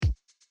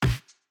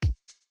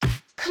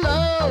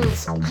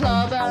clothes,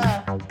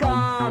 clubber,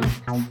 gum,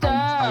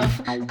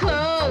 stuff,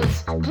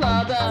 clothes,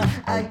 clubber,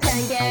 I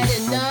can't get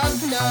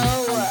enough,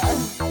 no.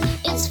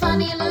 It's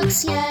funny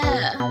looks,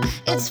 yeah.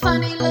 It's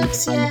funny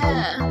looks,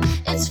 yeah.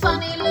 It's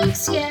funny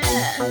looks, yeah.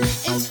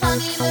 It's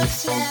funny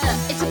looks,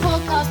 yeah. It's a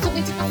podcast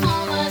talking to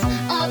performers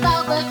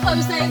about the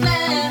clothes they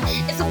wear.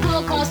 It's a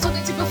podcast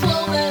talking to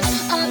performers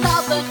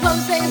about the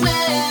clothes they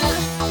wear.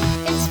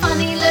 It's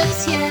funny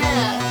looks,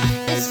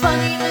 yeah. It's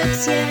funny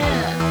looks,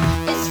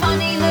 yeah. It's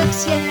funny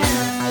looks, yeah.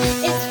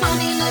 It's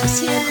funny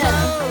looks, yeah.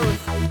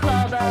 Clothes,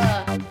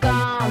 clubber,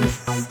 gums,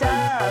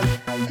 stuff,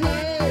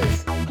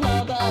 who's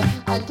clubber,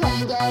 I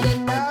can't get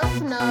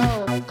enough,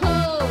 no.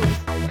 Clothes,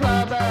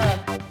 clubber,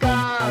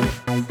 gums,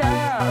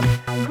 stuff,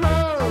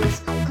 clothes,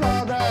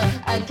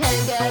 clubber, I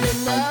can't get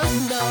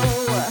enough, no.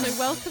 So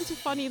welcome to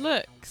Funny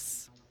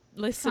Looks,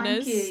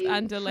 listeners. Thank you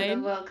and for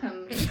Elaine. the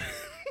welcome.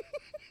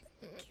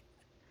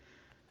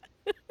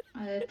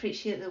 I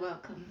appreciate the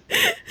welcome.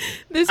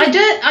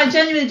 I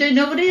genuinely do.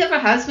 Nobody ever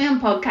has me on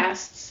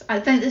podcasts. I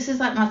think this is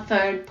like my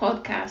third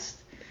podcast.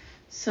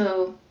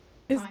 So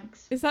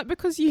thanks. Is that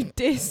because you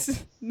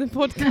diss the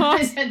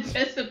podcast?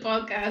 Just a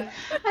podcast.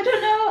 I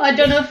don't know. I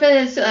don't know if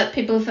it is that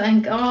people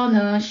think, oh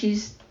no,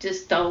 she's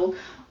just dull,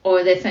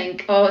 or they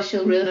think, oh,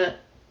 she'll ruin it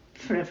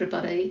for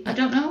everybody. I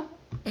don't know.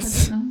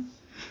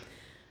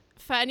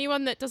 For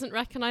anyone that doesn't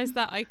recognise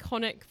that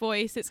iconic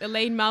voice, it's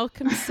Elaine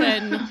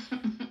Malcolmson,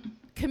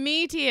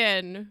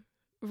 comedian,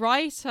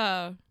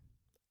 writer,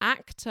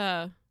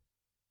 actor,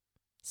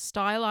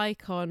 style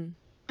icon.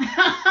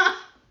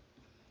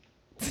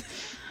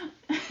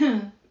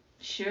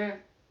 Sure.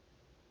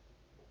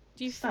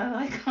 Do you Style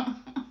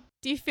icon.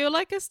 Do you feel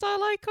like a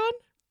style icon?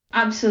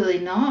 Absolutely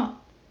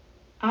not.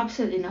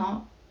 Absolutely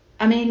not.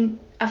 I mean,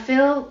 I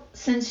feel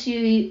since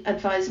you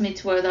advised me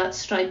to wear that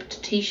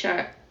striped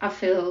t-shirt, I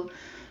feel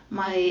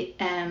my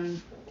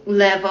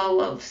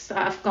level of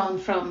I've gone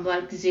from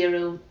like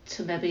 0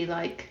 to maybe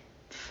like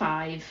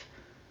 5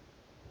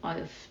 out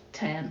of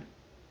 10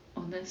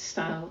 on the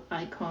style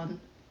icon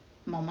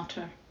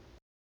mometer.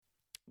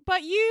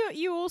 But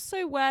you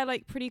also wear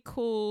like pretty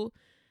cool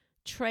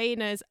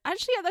trainers.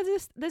 Actually,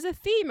 there's a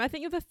theme. I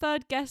think you're the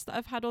third guest that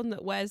I've had on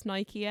that wears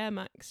Nike Air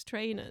Max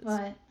trainers.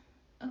 Right.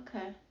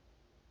 Okay.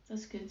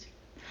 That's good.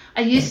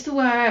 I used to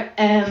wear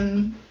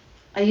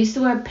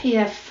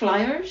PF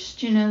Flyers.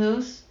 Do you know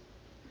those?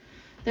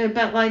 They're a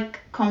bit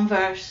like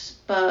Converse,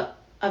 but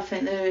I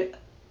think they're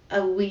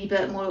a wee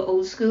bit more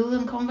old school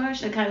than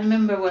Converse. I can't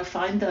remember where I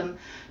found them,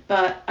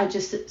 but I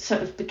just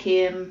sort of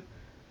became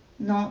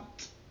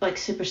not like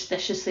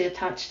superstitiously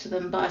attached to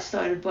them, but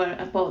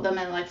I bought them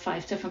in like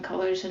 5 different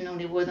colours and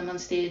only wore them on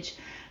stage.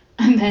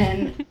 And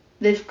then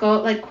they've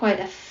got like quite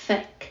a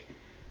thick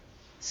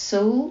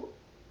sole,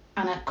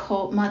 and I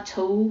caught my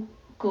toe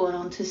going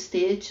onto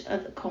stage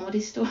at the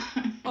Comedy Store.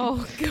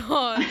 Oh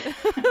God.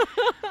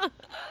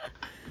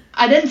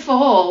 I didn't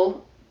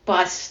fall, but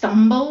I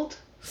stumbled.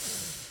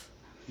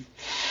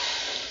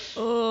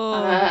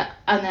 Oh.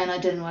 And then I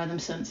didn't wear them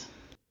since.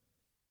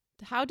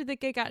 How did the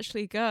gig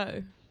actually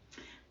go?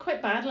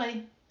 Quite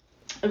badly.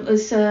 It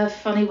was a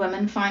Funny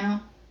Women final,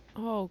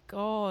 Oh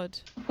God.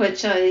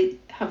 which I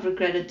have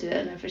regretted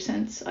doing ever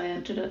since I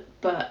entered it.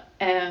 But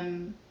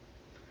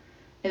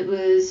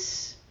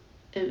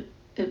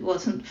it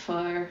wasn't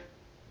for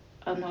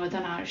a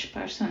Northern Irish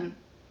person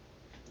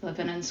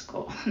living in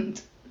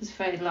Scotland. It was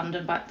very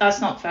London, but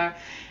that's not fair.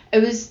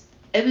 It was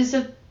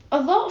a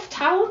lot of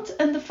talent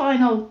in the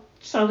final,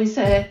 shall we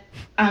say,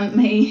 and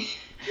me.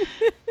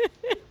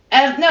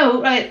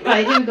 No, right,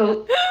 here we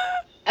go.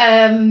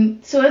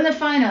 So in the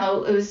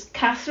final, it was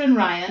Catherine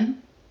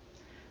Ryan,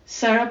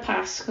 Sarah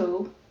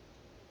Pascoe,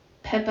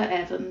 Pippa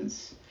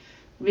Evans,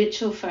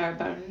 Rachel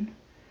Fairbairn,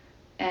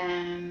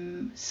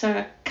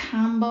 Sarah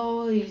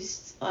Campbell,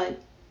 who's like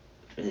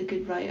a really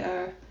good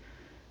writer.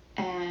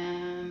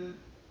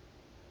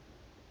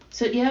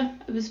 So yeah,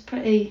 it was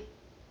pretty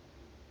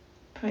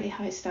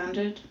high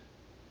standard,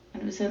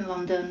 and it was in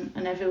London,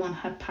 and everyone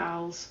had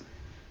pals,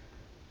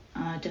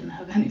 and I didn't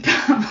have any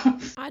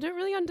pals. I don't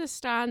really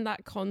understand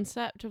that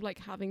concept of like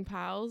having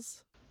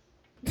pals.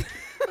 Well,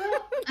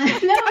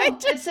 no,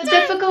 it's a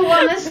difficult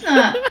one, isn't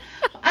it?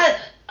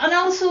 And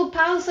also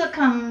pals that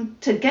come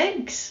to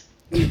gigs.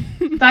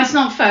 That's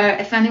not fair.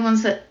 If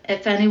anyone's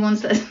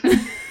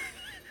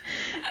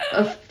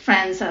of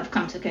friends that have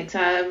come to gigs,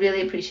 I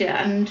really appreciate it.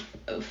 And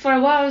for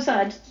a while,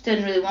 I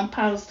didn't really want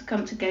pals to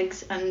come to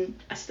gigs, and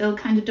I still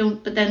kind of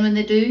don't. But then when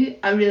they do,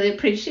 I really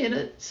appreciate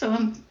it. So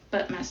I'm a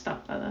bit messed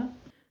up by that.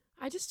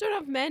 I just don't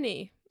have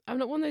many. I'm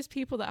not one of those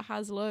people that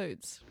has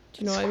loads.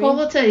 Do you know what I mean?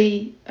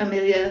 Quality,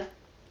 Amelia,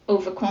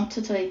 over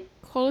quantity.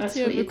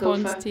 Quality over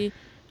quantity.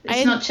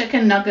 It's not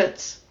chicken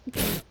nuggets.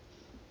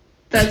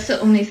 That's the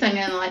only thing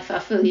in life I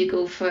feel you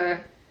go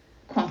for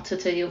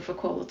quantity over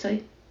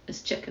quality.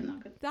 Is chicken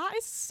nuggets. That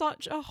is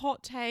such a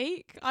hot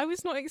take. I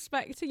was not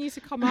expecting you to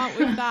come out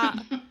with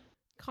that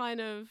kind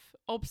of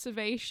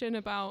observation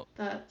about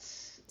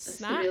that's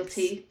snacks. the real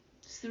tea.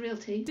 It's the real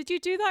tea. Did you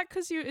do that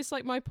because it's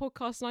like my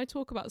podcast and I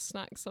talk about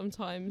snacks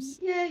sometimes?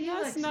 Yeah, you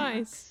That's like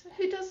nice. snacks.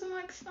 Who doesn't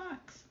like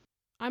snacks?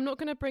 I'm not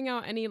going to bring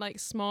out any like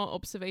smart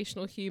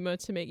observational humor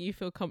to make you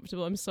feel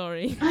comfortable. I'm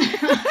sorry.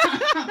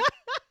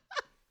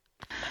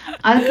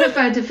 I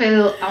prefer to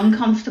feel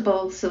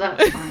uncomfortable, so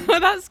that's fine.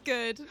 That's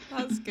good.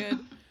 That's good.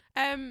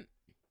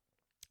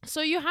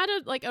 So you had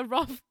a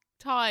rough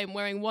time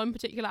wearing one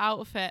particular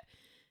outfit,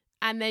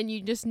 and then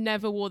you just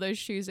never wore those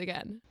shoes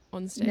again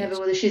on stage. Never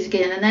wore the shoes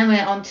again, and then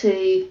went on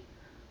to,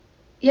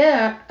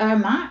 our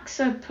Macs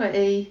are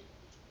pretty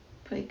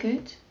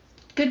good.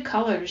 Good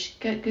colours,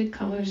 get good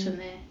colours in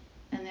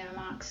their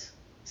Macs.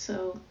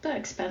 So a bit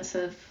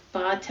expensive,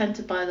 but I tend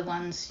to buy the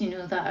ones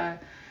that are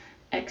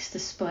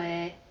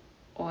ex-display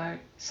or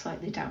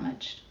slightly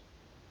damaged,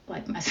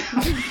 like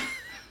myself.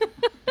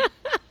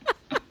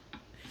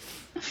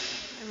 I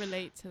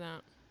relate to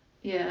that.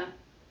 Yeah.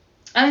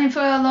 I mean,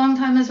 for a long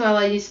time as well,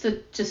 I used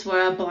to just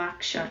wear a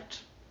black shirt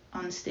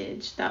on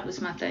stage. That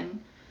was my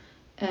thing.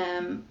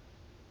 And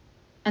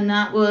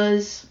that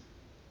was,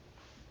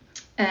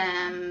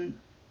 why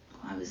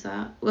was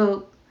that?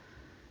 Well,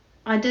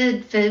 I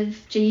did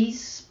Viv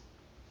G's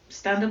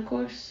stand-up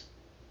course.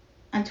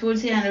 And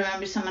towards the end, I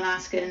remember someone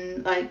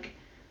asking, like,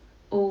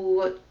 oh,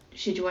 what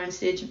should you wear on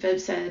stage? And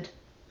Viv said,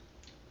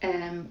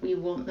 we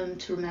want them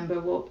to remember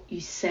what you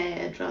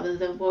said rather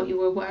than what you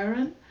were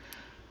wearing.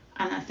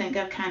 And I think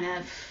I kind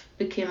of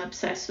became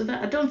obsessed with it.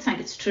 I don't think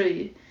it's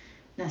true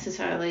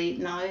necessarily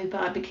now,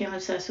 but I became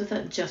obsessed with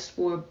it. Just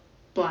wore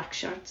black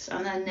shirts,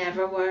 and I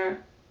never really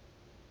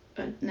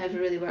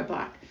wear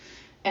black.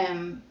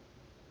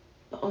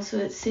 But also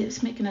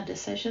it's making a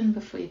decision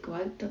before you go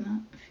out, doesn't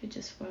it? If you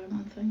just wear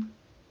one thing.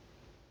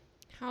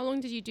 How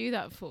long did you do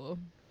that for?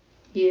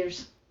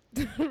 Years.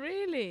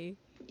 Really?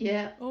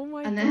 Yeah. Oh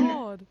my And then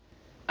God.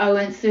 I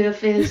went through a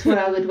phase where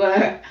I would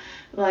wear,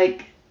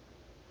 like,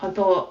 I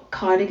bought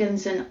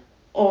cardigans in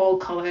all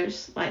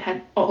colours, like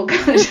had all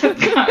colours of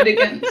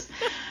cardigans,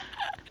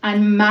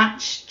 and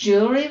matched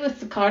jewellery with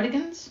the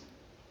cardigans.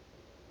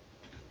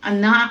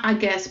 And that, I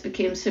guess,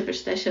 became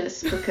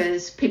superstitious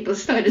because people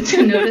started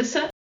to notice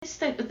it. I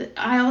stick with it.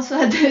 I also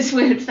had this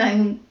weird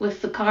thing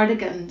with the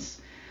cardigans,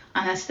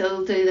 and I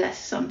still do this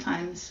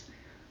sometimes.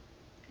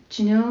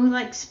 Do you know,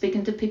 like,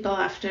 speaking to people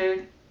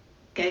after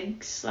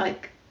gigs,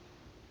 like,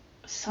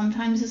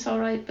 sometimes it's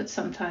alright, but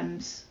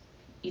sometimes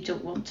you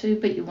don't want to,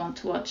 but you want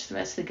to watch the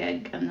rest of the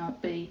gig and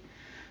not be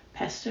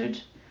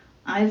pestered.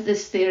 I have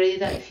this theory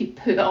that if you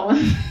put on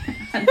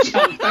a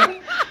jumper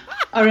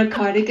or a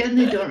cardigan,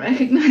 they don't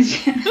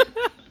recognise you.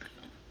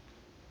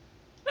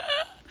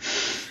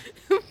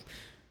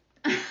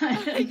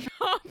 I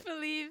can't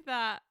believe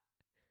that.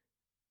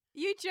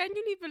 You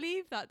genuinely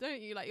believe that,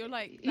 don't you? Like, you're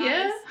like,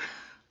 Yeah.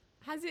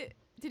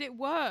 Did it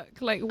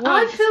work? Like, what?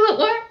 I feel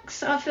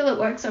it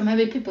works. Or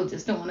maybe people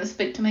just don't want to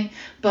speak to me,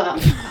 but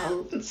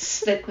I'll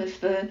stick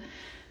with the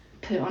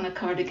put on a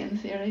cardigan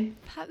theory.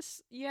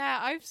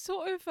 I've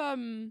sort of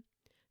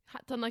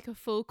had done like a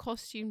full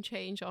costume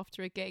change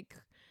after a gig.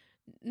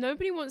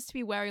 Nobody wants to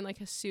be wearing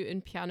like a suit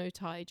and piano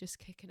tie just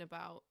kicking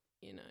about,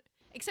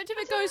 Except if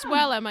it goes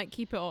well, I might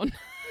keep it on.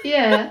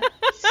 Yeah.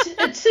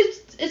 It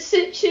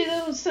suits you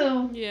though,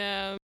 so.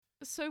 Yeah.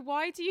 So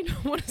why do you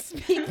not want to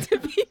speak to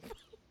people?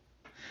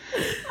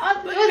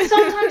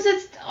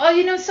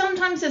 Well,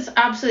 sometimes it's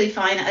absolutely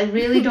fine. I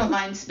really don't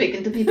mind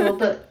speaking to people,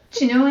 but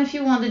if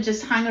you want to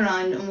just hang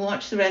around and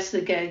watch the rest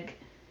of the gig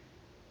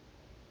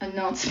and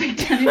not speak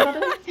to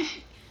anybody,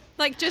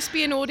 like just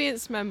be an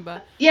audience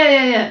member.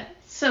 Yeah.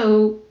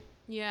 So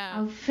yeah,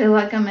 I feel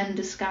like I'm in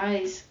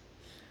disguise.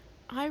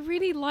 I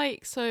really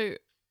so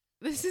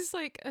this is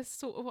like a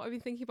sort of what I've been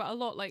thinking about a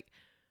lot. Like,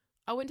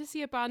 I went to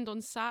see a band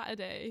on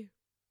Saturday,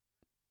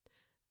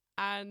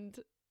 and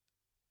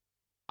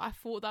I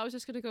thought that I was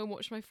just going to go and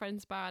watch my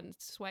friend's band,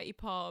 Sweaty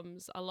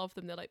Palms. I love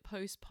them. They're like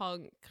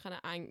post-punk, kind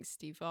of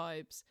angsty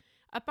vibes.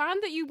 A band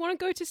that you want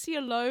to go to see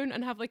alone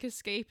and have like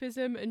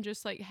escapism and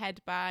just like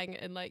headbang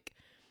and like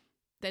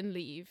then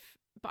leave.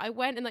 But I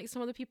went and like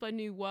some of the people I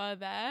knew were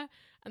there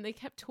and they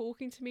kept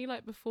talking to me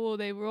like before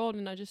they were on,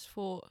 and I just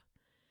thought,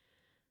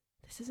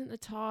 this isn't the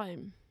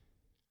time.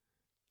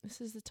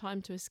 This is the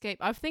time to escape.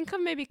 I think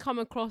I've maybe come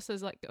across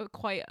as like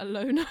quite a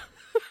loner.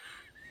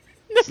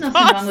 There's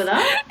nothing wrong with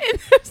that.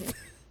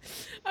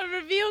 I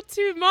revealed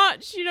too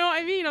much, you know what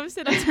I mean? I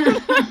said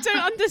I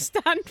don't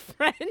understand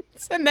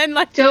Friends, and then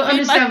like don't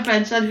understand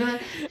Friends. I'd be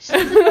like, there's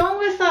nothing wrong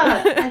with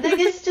that. I think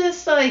it's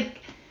just like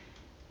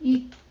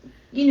you've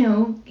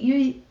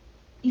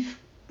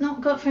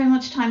not got very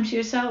much time to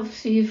yourself,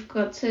 so you've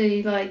got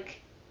to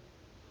like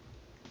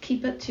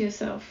keep it to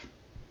yourself.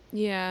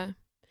 Yeah.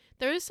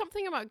 There is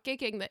something about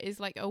gigging that is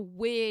like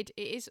it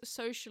is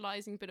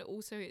socializing, but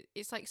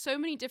it's like so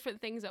many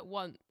different things at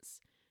once.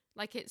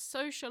 Like it's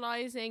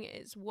socializing,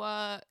 it's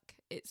work,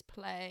 it's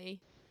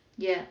play.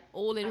 Yeah.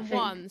 All in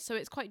one. So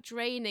it's quite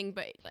draining,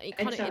 but like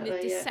kind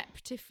of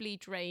deceptively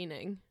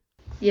draining.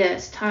 Yeah,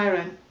 it's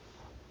tiring.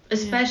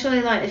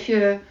 Especially like if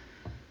you're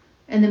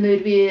in the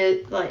mood where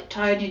you're like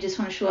tired and you just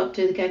want to show up,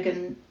 do the gig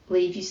and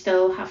leave, you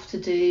still have to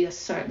do a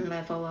certain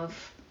level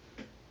of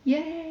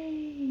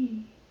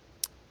Yay!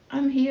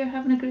 I'm here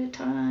having a great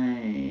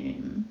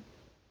time.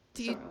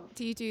 Do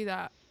you do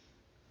that?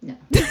 No.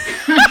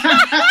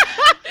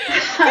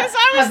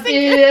 I was Have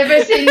you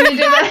ever seen me do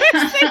that?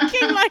 I was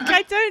thinking, like,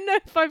 I don't know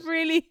if I've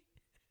really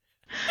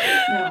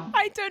No.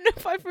 I don't know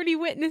if I've really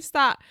witnessed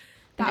that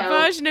No.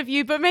 version of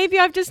you, but maybe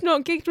I've just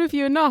not gigged with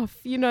you enough,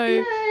 you know.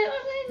 Yeah,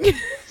 I mean,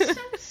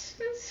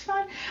 it's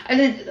fine.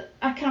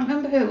 I can't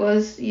remember who it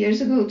was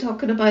years ago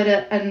talking about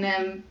it,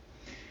 and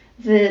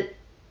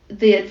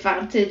the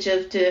advantage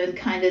of doing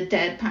kind of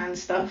deadpan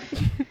stuff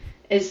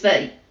is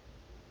that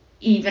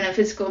even if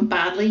it's going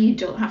badly, you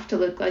don't have to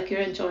look like you're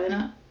enjoying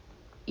it.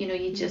 You know,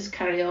 you just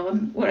carry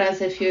on.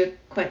 Whereas if you're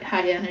quite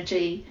high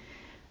energy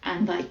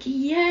and like,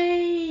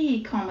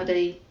 yay,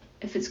 comedy,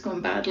 if it's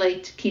going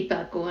badly, to keep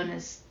that going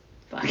is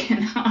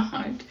fucking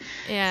hard.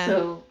 Yeah.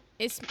 So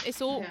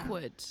it's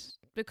awkward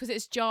because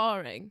it's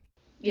jarring.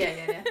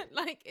 yeah.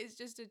 Like, it's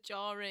just a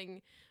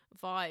jarring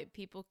vibe.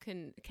 People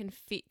can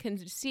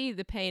see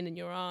the pain in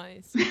your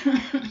eyes.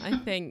 I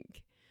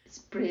think It's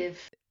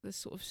brave. the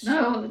sort of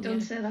No,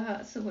 don't say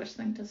that. It's the worst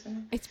thing to say.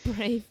 It's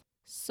brave.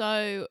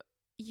 So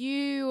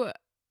you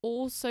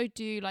also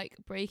do like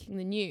breaking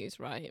the news,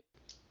 right?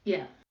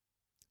 Yeah.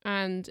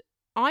 And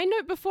I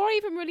know before I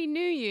even really knew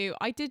you,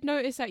 I did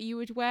notice that you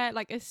would wear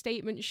like a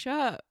statement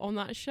shirt on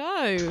that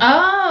show.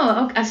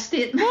 Oh, okay, a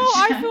statement. Well,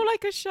 I feel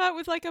like a shirt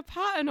with like a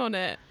pattern on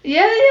it.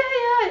 Yeah.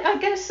 I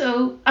guess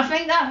so. I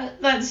think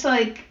that's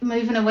like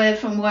moving away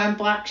from wearing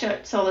black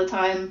shirts all the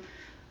time.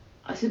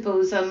 I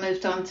suppose I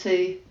moved on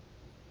to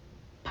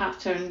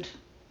patterned.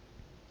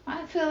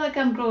 I feel like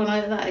I'm growing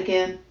out of that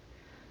again.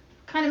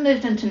 Kind of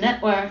moved into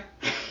knitwear.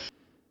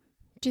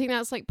 Do you think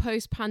that's like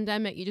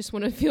post-pandemic? You just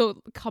want to feel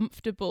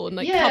comfortable and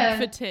like Yeah.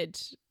 comforted.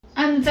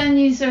 And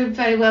venues are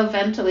very well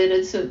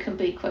ventilated, so it can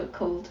be quite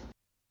cold.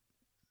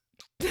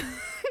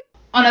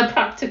 On a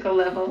practical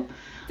level.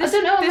 I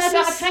don't know, maybe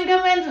I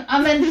think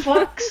I'm in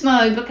flux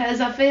now because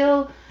I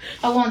feel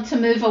I want to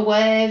move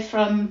away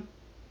from,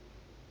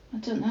 I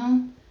don't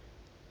know.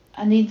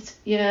 I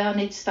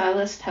need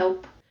stylist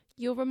help.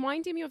 You're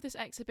reminding me of this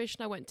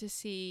exhibition I went to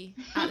see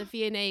at the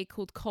V&A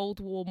called Cold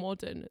War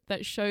Modern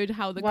that showed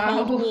how the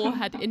Wow. Cold War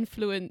had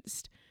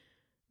influenced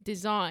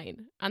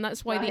design, and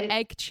that's why Right. the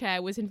egg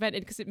chair was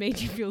invented, because it made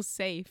you feel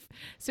safe.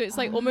 So it's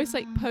like almost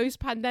like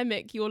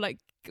post-pandemic, you're like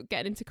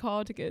getting into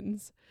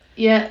cardigans.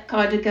 Yeah,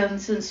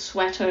 cardigans and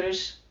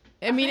sweaters.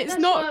 I mean, think it's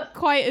that's not what-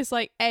 quite as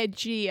like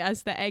edgy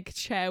as the egg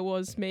chair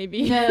was,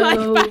 maybe No,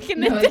 like back in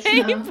the no, it's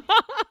day, not. but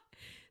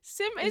it's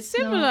It's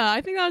similar. not.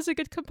 I think that was a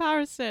good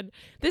comparison.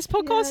 This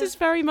podcast Yeah. is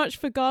very much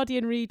for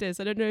Guardian readers.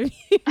 I don't know if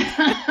you...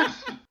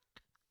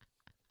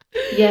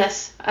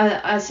 Yes,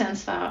 I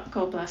sense that.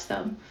 God bless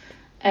them,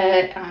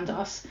 and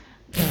us.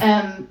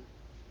 Yeah,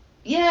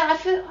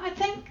 I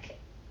think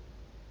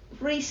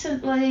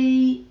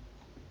recently,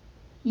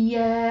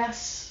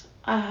 yes,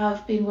 I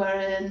have been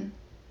wearing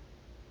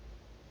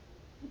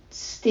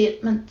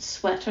statement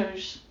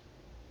sweaters.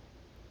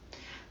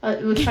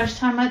 The first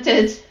time I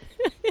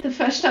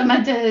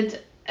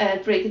did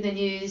Breaking the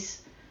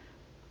News,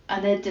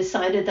 and they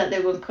decided that they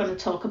weren't going to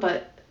talk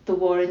about the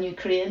war in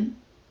Ukraine,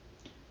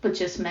 but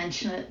just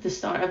mention it at the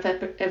start of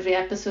every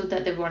episode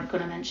that they weren't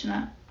going to mention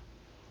it.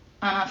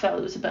 And I felt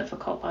it was a bit of a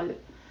cop-out,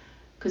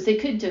 because they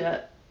could do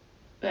it.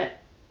 But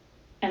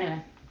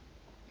anyway,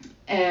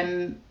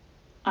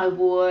 I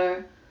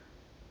wore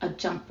a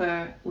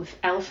jumper with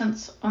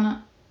elephants on it,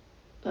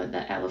 like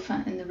the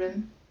elephant in the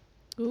room.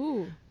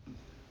 Ooh,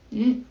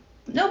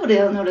 Nobody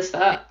will notice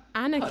that.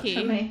 Apart from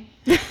anarchy. me.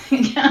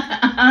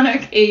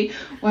 Anarchy,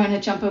 wearing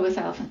a jumper with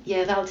elephant.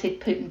 Yeah, that'll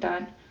take Putin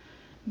down.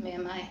 Me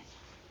and my...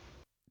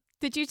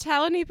 Did you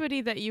tell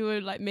anybody that you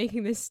were like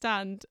making this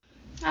stand?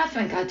 I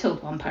think I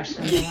told one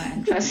person they weren't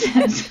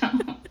interested. So.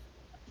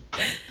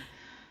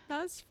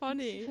 That's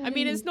funny. I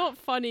mean, it's not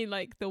funny,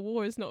 like the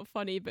war is not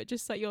funny, but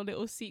just like your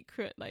little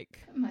secret, like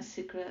My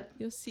secret.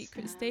 your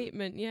secret stand.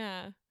 statement.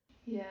 Yeah.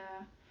 Yeah.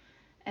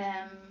 Do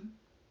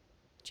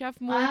you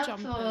have more I've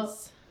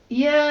jumpers?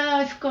 Yeah,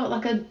 I've got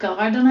like a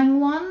gardening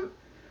one.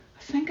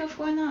 I think I've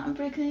worn that on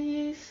Breaking the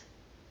News.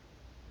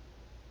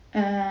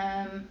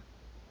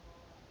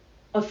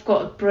 I've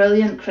got a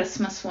brilliant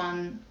Christmas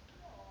one.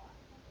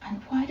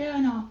 And why did I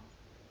not?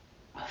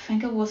 I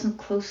think I wasn't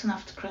close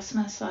enough to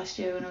Christmas last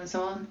year when I was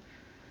on.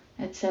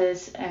 It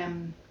says,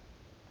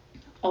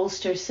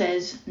 Ulster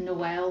says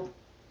Noel.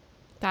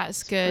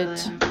 That's good.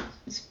 Brilliant.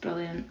 It's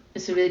brilliant.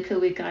 It's a really cool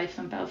wee guy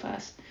from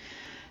Belfast.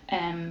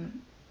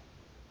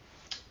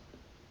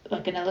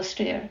 Like an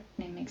illustrator,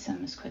 and he makes them.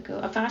 It's quite cool.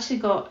 I've actually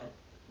got,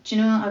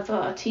 I've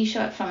got a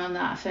t-shirt from him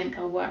that I think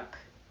I'll work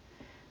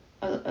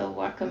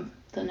on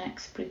the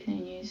next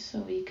Breaking News,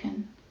 so you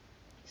can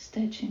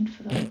stay tuned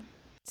for that.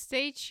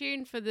 Stay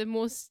tuned for the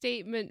more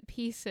statement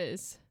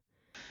pieces.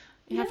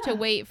 You have to Yeah.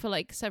 wait for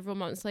like several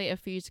months later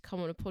for you to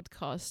come on a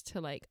podcast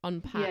to like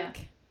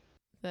unpack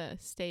the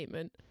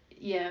statement.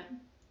 Yeah,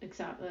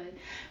 exactly.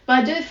 But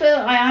I do feel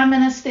I am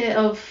in a state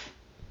of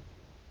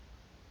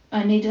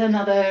I need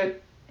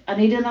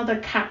another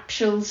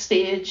capsule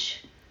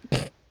stage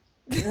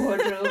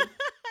wardrobe.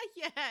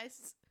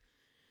 Yes.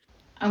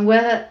 And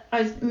whether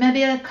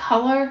maybe a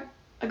colour,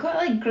 I quite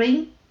like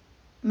green.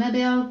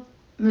 Maybe I'll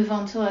move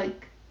on to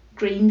like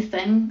green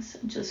things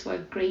and just wear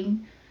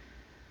green.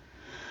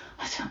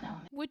 I don't know.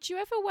 Would you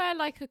ever wear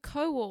like a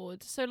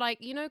co-ord? So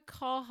like, you know,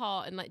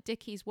 Carhartt and like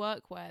Dickies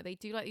workwear, they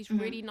do like these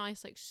really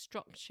nice like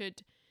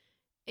structured.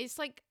 It's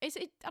like, I'm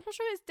not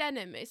sure if it's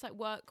denim. It's like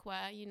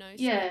workwear, you know.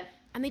 So, Yeah.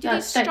 and they do That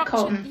these thick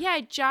structured,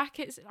 cotton.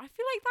 jackets. I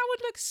feel like that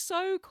would look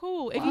so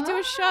cool if you do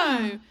a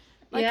show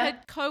like Yeah. a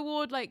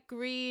co-ord like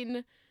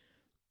green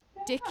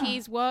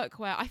Dickies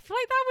workwear. I feel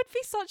like that would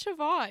be such a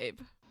vibe.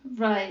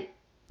 Right.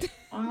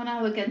 I'm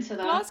gonna look into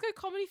that. Glasgow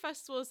Comedy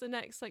Festival is the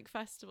next like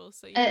festival,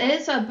 so It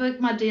is. I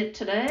booked my date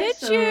today. Did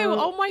so, you?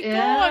 Oh my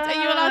God. Are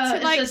you allowed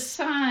to, like, It's a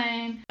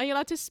sign. Are you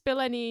allowed to spill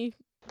any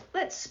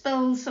Let's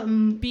spill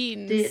some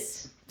beans?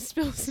 dates.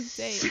 Spill some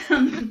dates.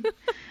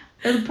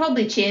 It'll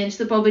probably change.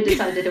 They'll probably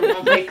decide they don't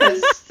want me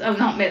because I've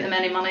not made them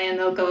any money, and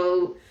they'll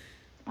go,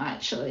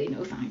 actually,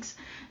 no thanks.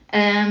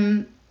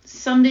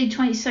 Sunday,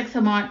 26th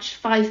of March,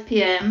 5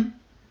 p.m.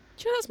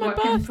 Do you know that's my Work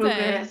in birthday?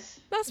 progress.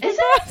 That's my Is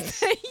it?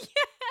 birthday.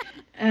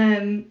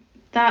 Yeah.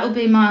 That'll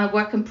be my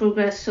work in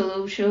progress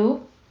solo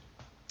show.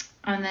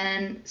 And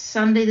then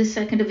Sunday, the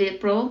 2nd of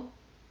April,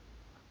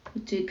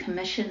 we'll do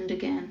commissioned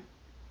again.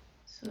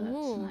 So that's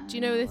Ooh, my do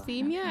you know the little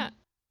theme thing. yet?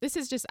 This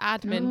is just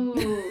admin.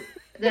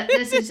 No,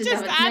 this is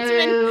just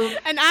admin. No.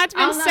 An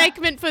admin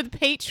segment for the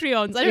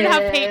Patreons. I don't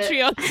have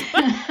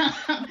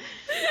Patreons.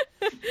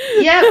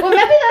 Yeah, well,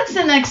 maybe that's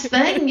the next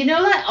thing. You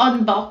know, like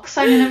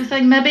unboxing and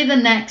everything. Maybe the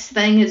next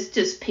thing is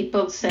just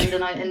people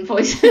sending out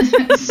invoices.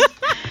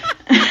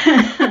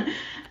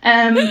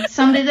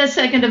 Sunday the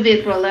 2nd of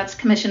April, that's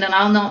commissioned, and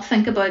I'll not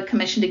think about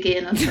commissioned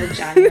again until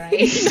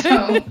January.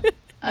 So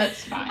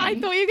that's fine. I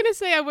thought you were going to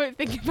say I won't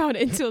think about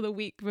it until the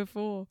week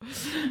before.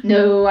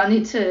 No, I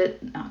need to.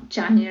 No,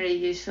 January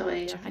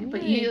usually. I think,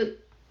 but January.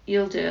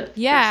 you'll do it.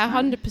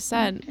 Yeah, this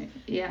time. 100%.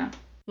 Yeah.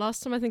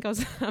 Last time I think I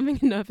was having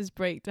a nervous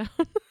breakdown.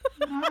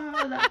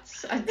 Oh,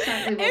 that's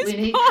exactly what It's we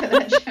need for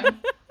that show.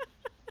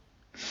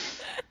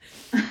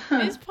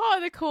 It's part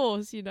of the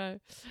course, you know.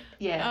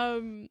 Yeah.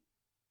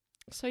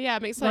 So yeah,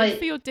 I'm excited Like-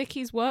 for your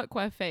Dickies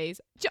workwear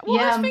phase. What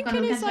Yeah, I was I'm thinking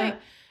gonna is get like,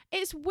 that.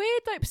 it's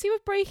weird, like, see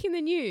with Breaking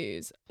the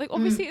News, like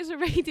obviously it's a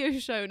radio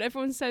show and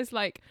everyone says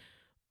like,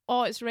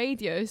 oh, it's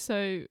radio,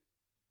 so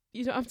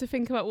you don't have to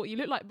think about what you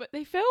look like, but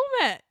they film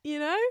it, you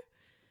know?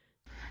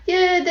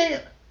 Yeah,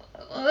 they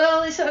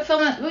sort of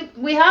film it.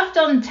 We have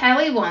done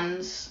telly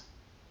ones,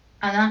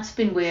 and that's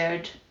been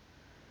weird.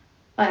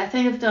 Like, I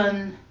think I've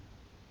done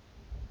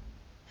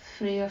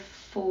 3 or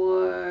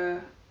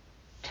 4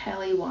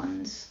 telly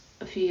ones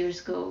a few years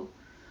ago.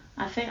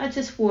 I think I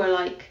just wore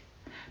like,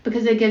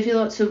 because they give you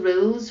lots of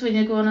rules when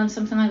you're going on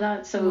something like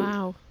that. So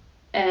Wow.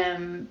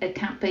 it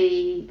can't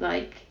be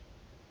like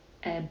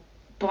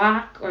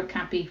black, or it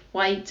can't be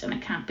white, and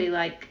it can't be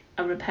like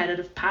a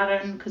repetitive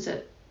pattern because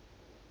it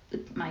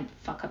might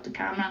fuck up the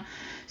camera.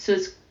 So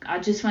I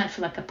just went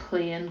for like a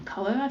plain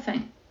colour, I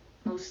think,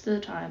 most of the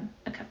time.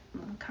 I can't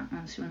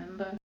honestly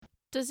remember.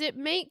 Does it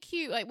make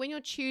you, like, when you're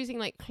choosing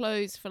like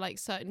clothes for like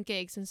certain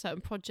gigs and certain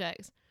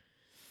projects,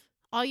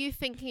 are you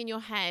thinking in your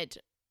head,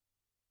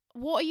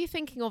 what are you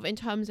thinking of in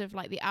terms of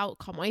like the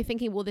outcome? Are you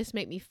thinking, will this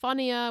make me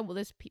funnier? Will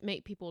this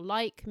make people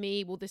like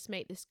me? Will this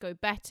make this go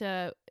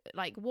better?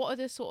 Like, what are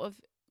the sort of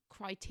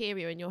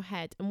criteria in your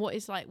head? And what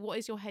is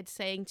your head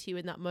saying to you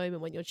in that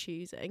moment when you're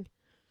choosing?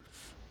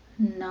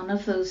 None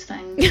of those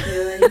things,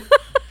 really.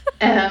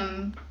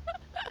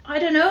 I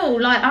don't know.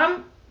 Like,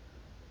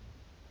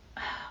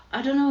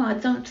 I don't know. I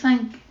don't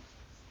think.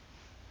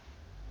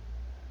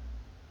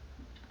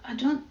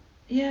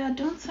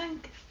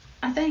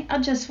 I think I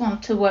just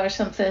want to wear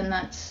something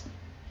that's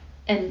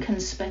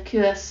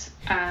inconspicuous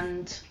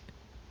and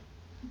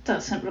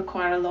doesn't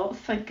require a lot of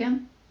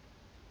thinking.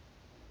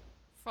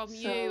 From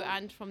you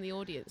and from the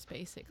audience,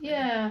 basically.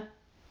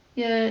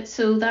 Yeah,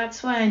 so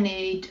that's why I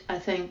need, I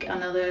think,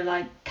 another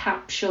like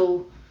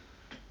capsule.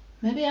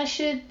 Maybe I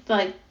should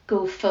like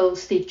go full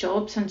Steve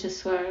Jobs and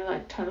just wear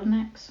like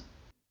turtlenecks.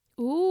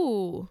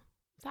 Ooh,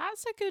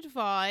 that's a good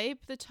vibe,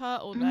 the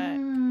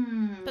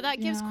turtleneck. But that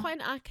gives quite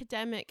an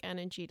academic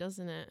energy,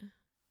 doesn't it?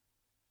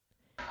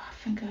 I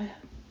think I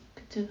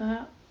could do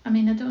that. I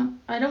mean, I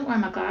don't wear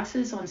my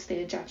glasses on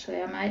stage,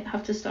 actually. I might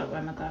have to start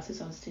wearing my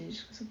glasses on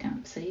stage because I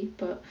can't see,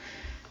 but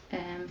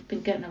I've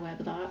been getting away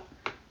with that.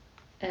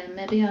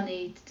 Maybe I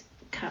need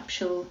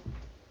capsule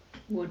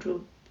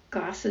wardrobe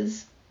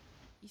glasses.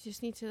 You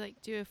just need to like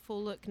do a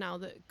full look now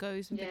that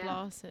goes with the Yeah.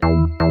 glasses.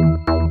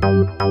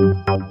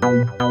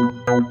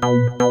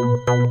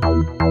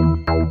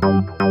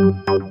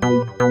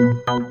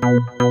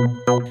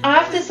 I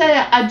have to say,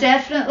 I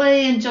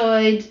definitely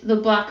enjoyed the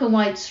black and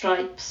white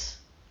stripes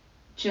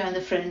during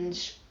the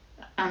Fringe,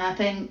 and I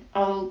think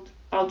I'll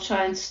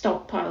try and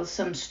stockpile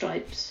some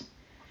stripes.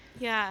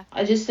 Yeah.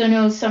 I just don't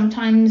know,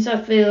 sometimes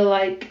I feel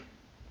like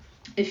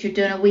if you're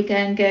doing a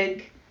weekend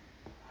gig,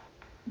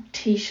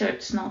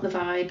 t-shirt's not the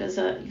vibe, is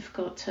it? You've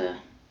got to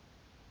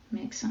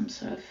make some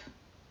sort of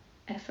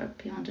effort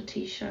beyond a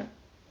t-shirt.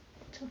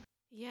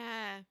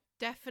 Yeah.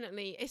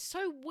 Definitely. It's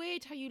so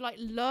weird how you like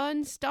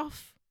learn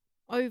stuff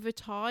over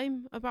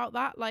time about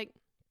that. Like,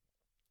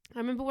 I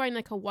remember wearing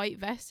like a white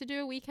vest to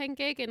do a weekend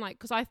gig, and like,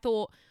 because I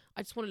thought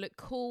I just want to look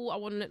cool. I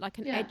want to look like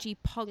an edgy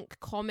punk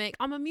comic.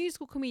 I'm a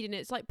musical comedian.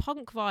 It's like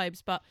punk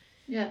vibes, but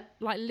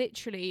like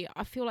literally,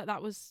 I feel like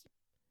that was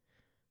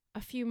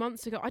a few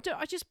months ago. I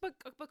just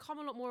become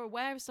a lot more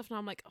aware of stuff now.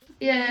 I'm like,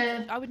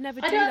 I would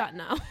never do that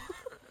now.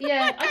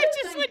 Yeah, like, I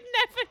just would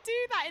never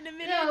do that in a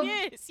million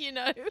years, you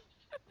know.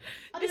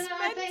 I don't know.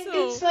 I think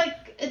it's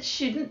like it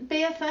shouldn't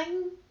be a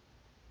thing,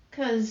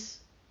 because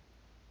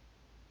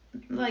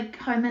like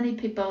how many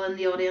people in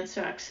the audience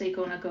are actually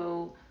going to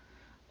go,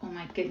 oh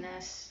my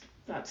goodness,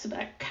 that's a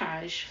bit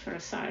cash for a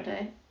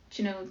Saturday?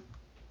 Do you know,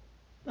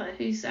 like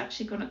who's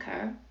actually going to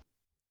care?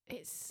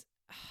 It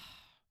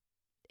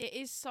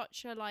is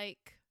such a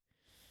like.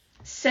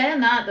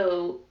 Saying that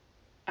though,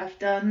 I've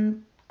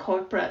done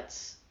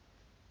corporates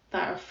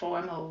that are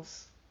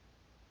formals,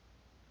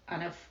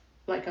 and I've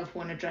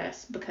worn a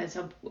dress because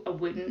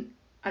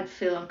I'd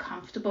feel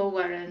uncomfortable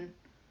wearing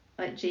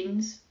like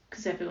jeans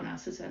because everyone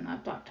else is in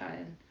that black tie,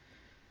 and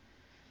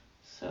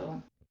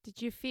so.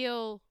 Did you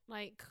feel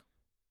like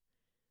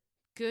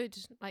good?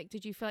 Like,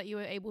 did you feel like you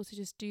were able to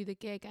just do the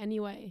gig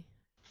anyway?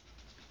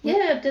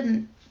 Yeah, I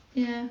didn't.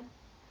 Yeah,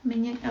 I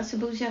mean, I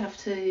suppose you have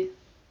to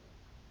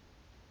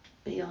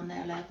be on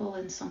their level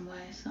in some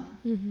way. So.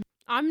 Mm-hmm.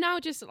 I'm now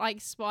just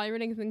like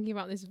spiraling thinking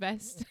about this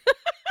vest.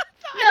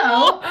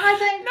 I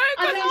think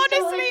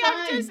honestly,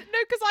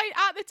 because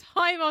at the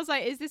time I was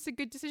like, is this a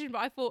good decision? But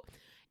I thought,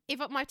 if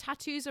my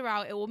tattoos are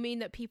out, it will mean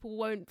that people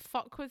won't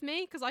fuck with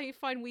me, because I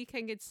find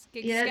weekend gigs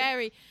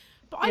scary.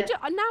 But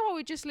now I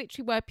would just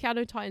literally wear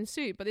piano tie and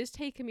suit. But it's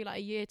taken me like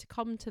a year to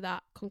come to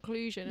that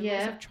conclusion, and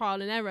lots of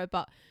trial and error.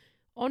 But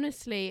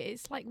honestly,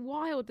 it's like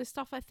wild. The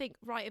stuff I think,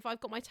 right, if I've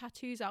got my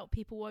tattoos out,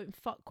 people won't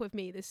fuck with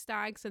me. The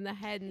stags and the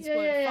hens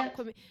won't fuck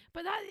with me.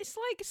 But that it's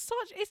like do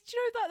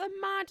you know, like the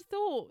mad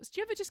thoughts?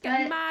 Do you ever just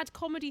get mad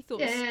comedy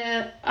thoughts?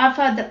 Yeah, I've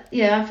had that.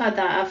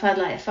 I've had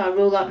like, if I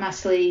roll up my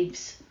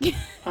sleeves,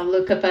 I'll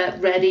look a bit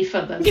ready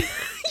for them.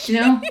 You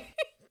know?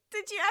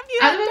 Have you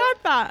ever done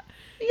that?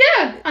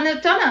 Yeah, and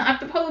I've done it. I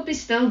could probably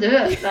still do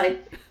it.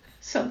 Like,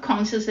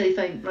 subconsciously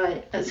think,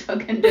 right, let's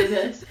fucking do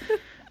this.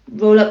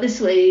 Roll up the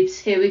sleeves,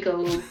 here we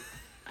go.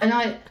 And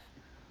I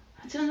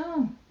don't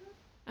know.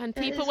 And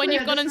people, when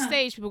you've gone on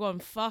stage, people going,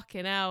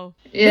 fucking hell.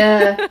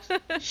 Yeah,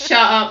 shut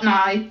up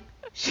now.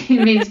 She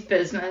means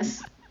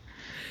business.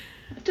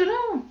 I don't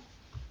know.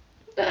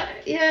 But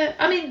yeah,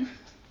 I mean,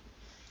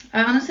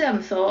 I honestly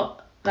haven't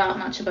thought that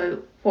much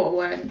about what we're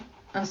wearing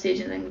on stage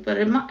and things, but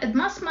it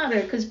must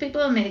matter, because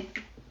people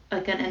make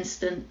like an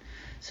instant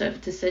sort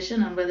of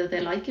decision on whether they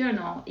like you or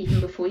not, even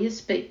before you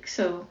speak.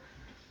 So,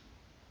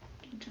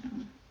 I don't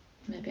know.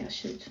 Maybe I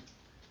should.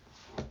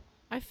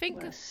 I think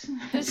the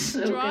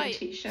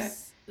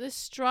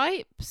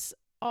stripes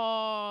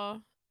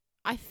are,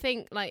 I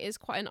think, like, it's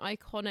quite an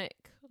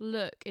iconic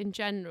look in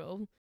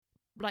general.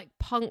 Like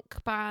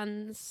punk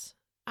bands,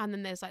 and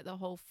then there's like the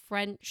whole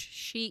French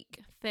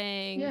chic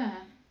thing. Yeah.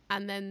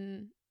 And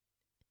then,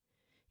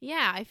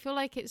 I feel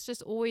like it's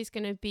just always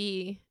going to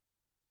be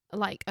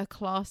like a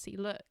classy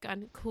look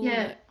and a cool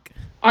look.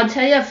 I'll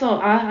tell you, I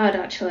thought I had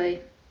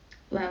actually,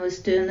 when I was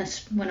doing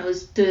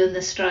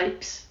the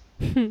stripes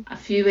a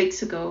few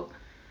weeks ago,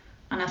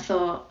 and I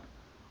thought,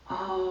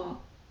 oh,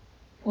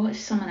 what if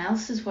someone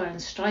else is wearing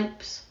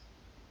stripes?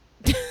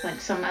 Like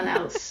someone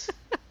else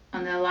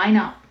on their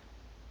lineup.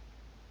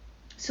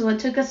 So I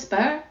took a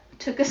spare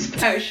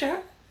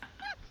shirt,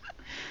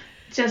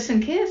 just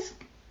in case.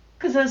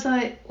 Because I was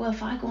like, well,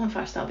 if I go on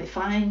first, I'll be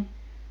fine.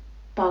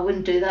 But I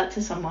wouldn't do that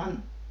to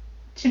someone.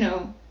 Do you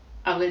know?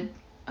 I'll be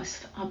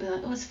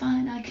like, oh, it's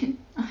fine, I can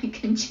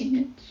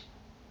change.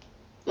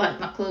 Like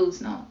my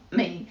clothes, not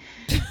me.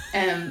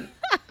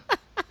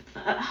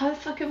 How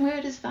fucking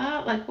weird is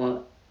that? Like,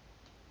 what?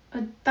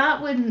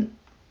 That wouldn't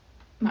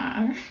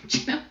matter. Do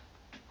you know?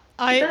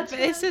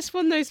 It's just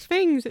one of those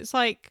things. It's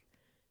like,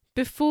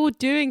 before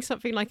doing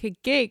something like a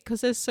gig, because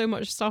there's so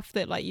much stuff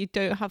that like you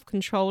don't have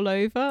control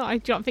over, I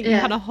don't think you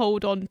kind of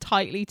hold on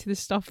tightly to the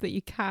stuff that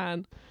you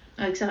can.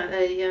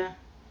 Exactly, yeah.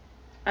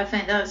 I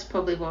think that's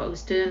probably what I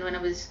was doing when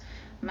I was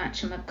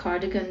matching my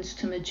cardigans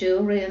to my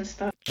jewellery and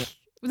stuff.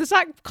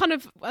 That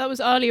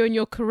was earlier in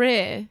your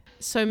career,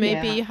 so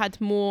maybe you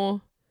had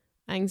more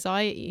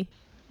anxiety.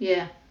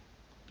 Yeah.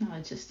 No,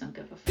 I just don't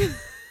give a fuck.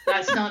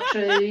 That's not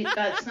true.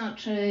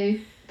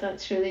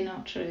 That's really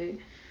not true.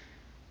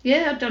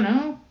 Yeah, I don't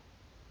know.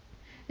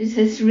 There's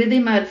this really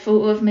mad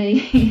photo of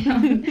me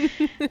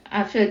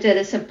after I did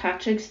a St.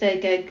 Patrick's Day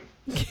gig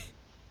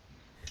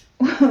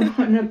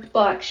on a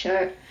black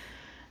shirt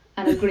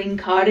and a green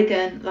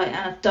cardigan, like, and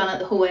I've done it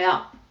the whole way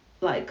up,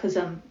 like, because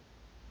I'm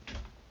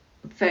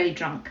very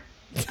drunk.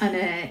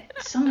 And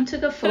someone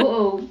took a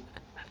photo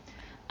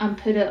and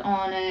put it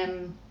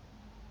on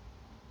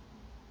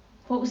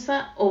what was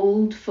that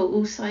old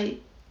photo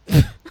site,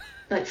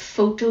 like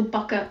Photo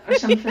Bucket or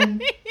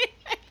something.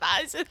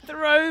 That is a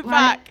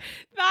throwback.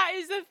 That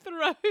is a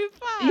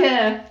throwback.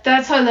 Yeah,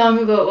 that's how long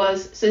ago it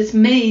was. So it's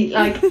me,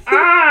 like,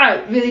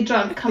 really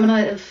drunk, coming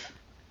out of,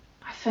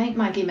 I think,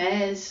 Maggie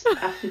Mays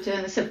after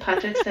doing the St.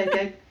 Patrick's Day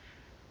gig.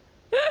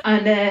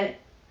 And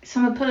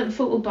someone put it in a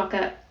photo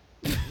bucket.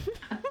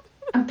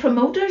 And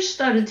promoters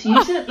started to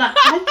use it. Like,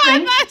 I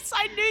think.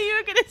 I knew you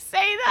were going to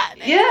say that.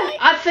 Yeah,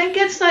 I think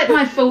it's like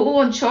my photo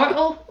on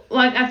Chortle.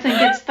 Like, I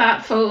think it's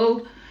that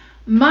photo.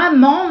 My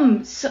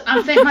mum,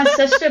 I think my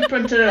sister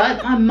printed it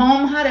out. My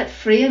mum had it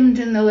framed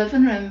in the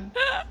living room,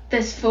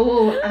 this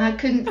photo,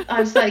 and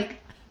I was like,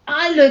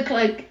 I look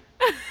like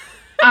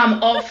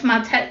I'm off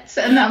my tits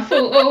in that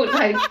photo.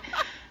 Like,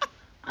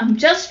 I'm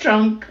just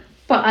drunk,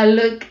 but I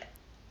look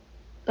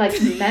like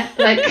really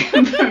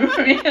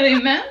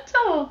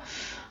mental.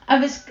 It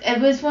was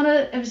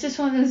just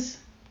one of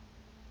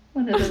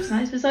those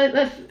nights. It was like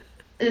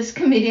this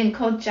comedian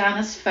called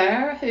Janice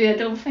Fair, who I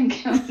don't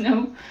think you'll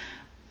know.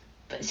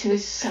 But she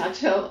was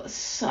such a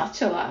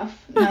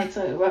laugh. Nights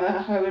out with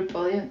her were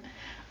brilliant.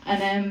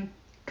 And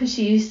because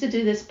she used to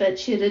do this bit,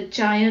 she had a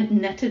giant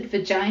knitted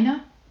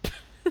vagina.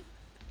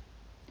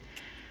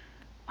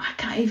 I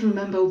can't even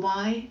remember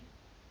why.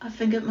 I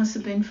think it must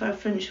have been for a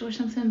fringe show or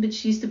something, but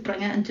she used to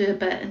bring it and do a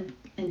bit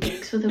in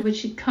gigs with her, where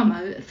she'd come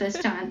out of this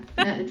giant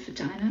knitted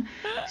vagina.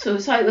 So it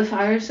was out with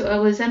her, so I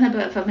was in a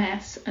bit of a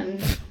mess,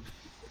 and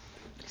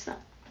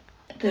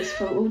this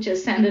photo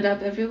just ended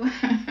up everywhere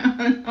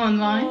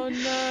online. Oh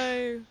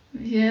no.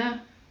 Yeah,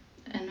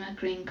 in my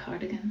green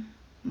cardigan,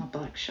 my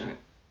black shirt.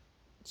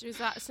 So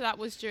that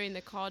was during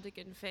the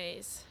cardigan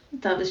phase.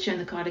 That was during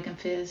the cardigan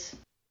phase.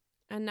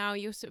 And now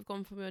you've sort of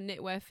gone from a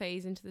knitwear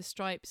phase into the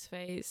stripes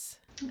phase.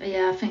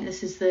 Yeah, I think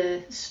this is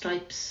the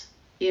stripes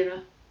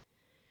era.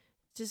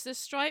 Does the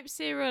stripes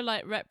era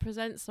like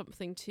represent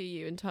something to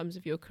you in terms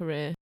of your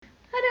career? I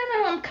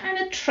don't know, I'm kind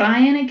of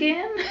trying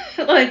again.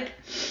 Like,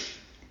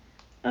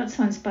 that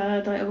sounds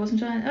bad, like I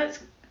wasn't trying.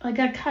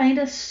 I kind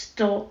of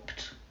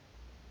stopped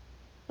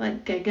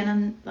like gigging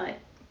and like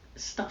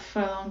stuff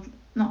for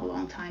not a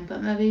long time,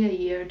 but maybe a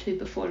year or two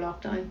before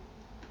lockdown.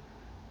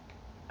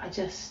 I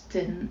just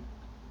didn't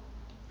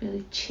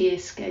really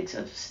chase gigs.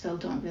 I still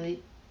don't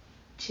really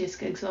chase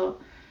gigs a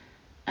lot.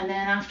 And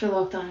then after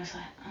lockdown I was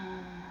like,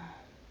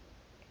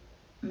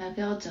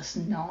 maybe I'll just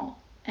not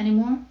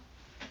anymore.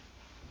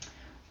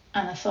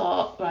 And I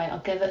thought, right, I'll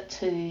give it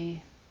to,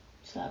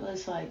 so that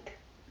was like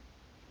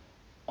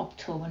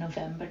October,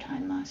 November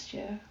time last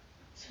year,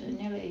 so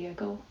nearly a year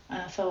ago.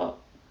 And I thought,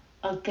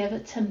 I'll give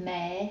it to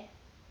May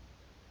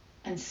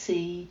and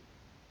see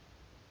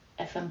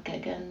if I'm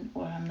gigging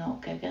or I'm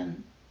not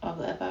gigging or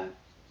whatever.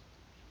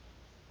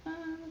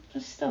 I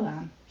still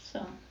am,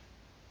 so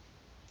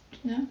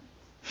yeah.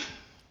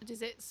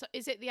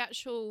 Is it the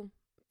actual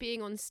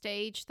being on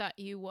stage that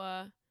you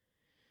were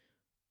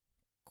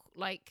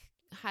like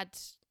had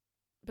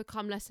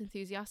become less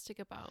enthusiastic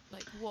about?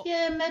 Like what?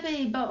 Yeah,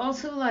 maybe, but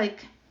also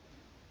like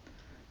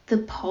the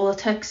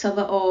politics of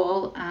it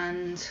all,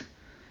 and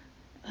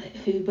like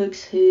who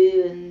books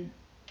who, and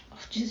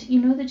just, you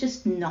know, the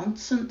just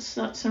nonsense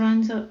that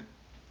surrounds it.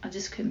 I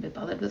just couldn't be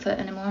bothered with it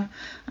anymore,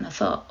 and I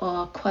thought,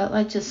 I quite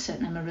like just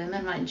sitting in my room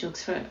and writing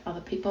jokes for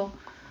other people.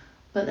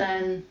 But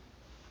then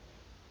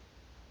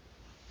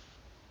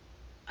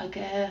I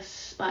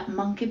guess like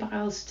Monkey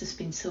Barrel's just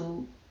been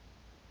so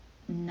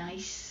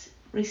nice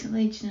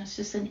recently. You know, it's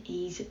just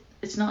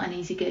it's not an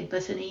easy gig, but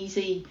it's an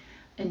easy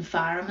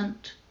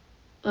environment,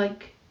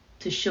 like,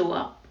 to show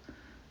up,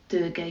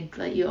 do a gig,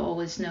 like you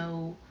always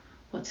know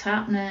what's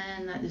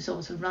happening, like there's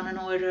always a running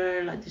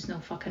order, like there's no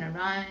fucking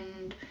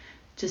around.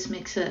 Just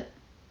makes it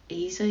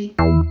easy.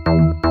 A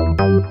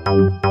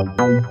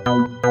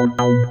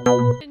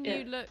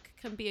new look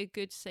can be a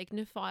good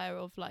signifier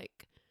of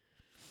like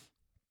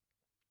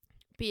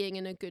being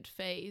in a good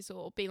phase,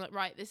 or being like,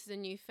 right, this is a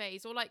new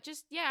phase, or like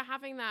just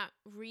having that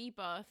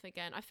rebirth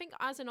again. I think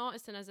as an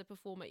artist and as a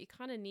performer, you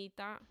kind of need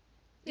that.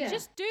 You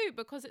just do,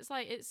 because it's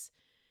like,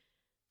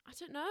 I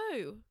don't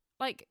know,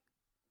 like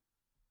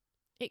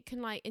it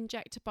can like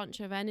inject a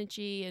bunch of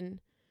energy, and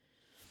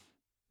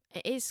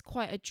it is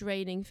quite a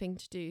draining thing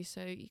to do.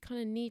 So you kind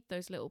of need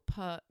those little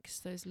perks,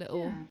 those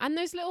little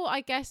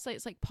I guess like,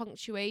 it's like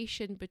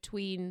punctuation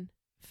between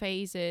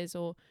phases,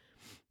 or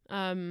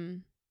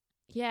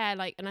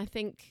like, and I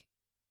think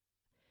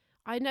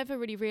I never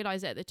really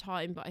realised it at the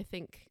time, but I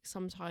think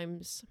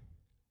sometimes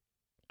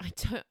I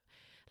don't,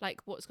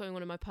 like, what's going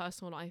on in my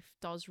personal life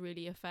does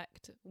really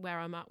affect where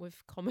I'm at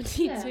with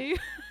comedy too.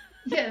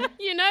 Yeah.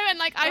 You know, and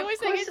like I always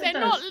think they're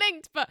does. not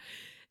linked, but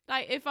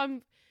like if I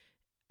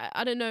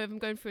don't know, if I'm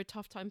going through a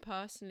tough time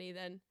personally,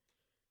 then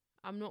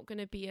I'm not going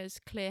to be as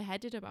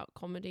clear-headed about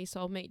comedy, so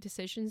I'll make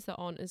decisions that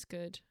aren't as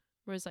good.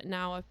 Whereas like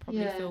now I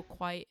probably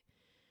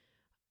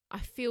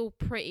feel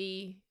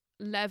pretty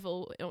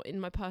level in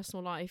my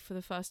personal life for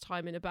the first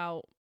time in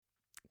about,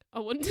 I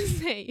want to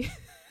say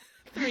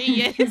 3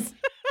 years.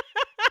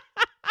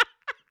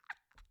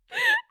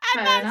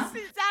 And Fair enough.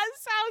 that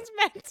sounds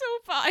mental,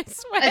 but I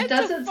swear It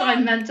doesn't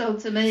sound mental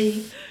to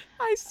me.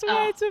 I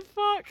swear to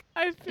fuck.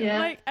 I feel Yeah.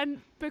 like,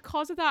 and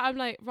because of that, I'm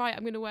like, right,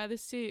 I'm going to wear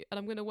this suit and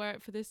I'm going to wear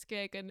it for this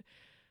gig. And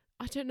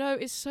I don't know,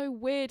 it's so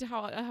weird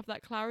how I have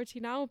that clarity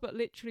now, but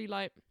literally,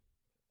 like,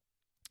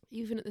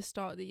 even at the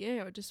start of the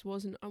year, I didn't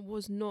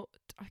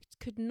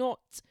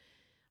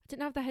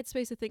have the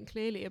headspace to think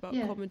clearly about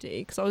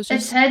comedy because I was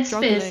just it's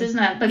struggling. headspace,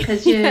 isn't it?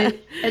 Because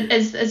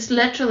it's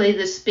literally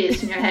the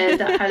space in your head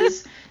that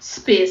has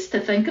space to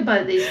think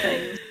about these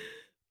things.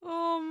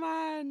 Oh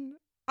man,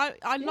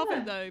 I love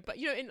it though. But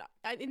you know,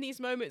 in these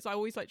moments, I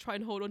always like try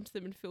and hold on to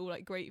them and feel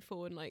like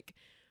grateful and like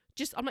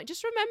just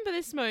remember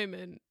this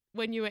moment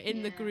when you were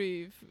in the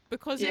groove,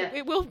 because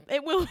it will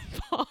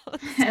pass.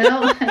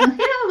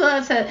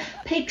 That's it.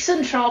 Peaks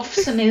and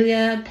troughs,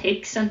 Amelia.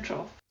 Peaks and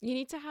troughs. You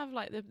need to have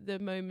like the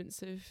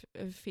moments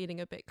of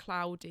feeling a bit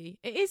cloudy.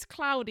 It is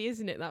cloudy,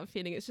 isn't it, that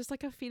feeling? It's just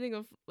like a feeling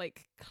of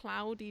like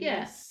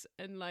cloudiness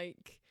and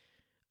like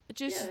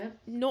just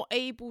not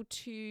able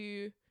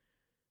to...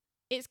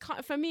 It's kind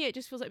of, for me, it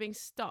just feels like being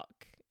stuck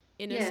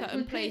in a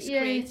certain place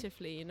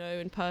creatively, you know,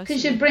 and personally.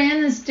 Because your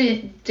brain is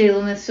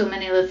dealing with so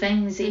many other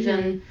things,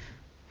 even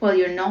while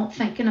you're not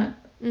thinking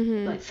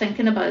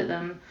about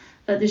them,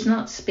 that there's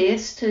not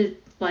space to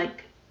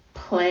like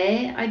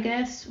play, I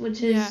guess,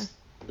 which is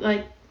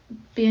like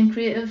being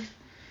creative.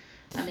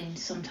 I mean,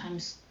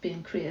 sometimes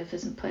being creative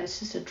isn't play, it's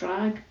just a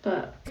drag,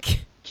 but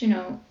you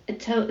know,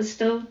 it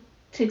still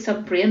takes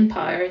up brain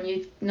power, and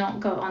you've not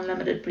got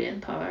unlimited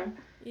brain power.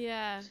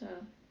 Yeah. So.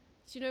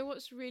 Do you know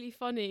what's really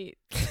funny?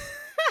 I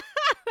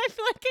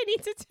feel like I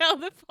need to tell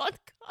the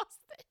podcast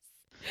this.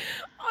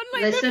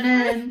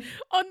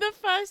 On the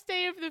first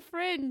day of the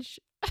Fringe,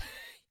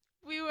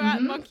 we were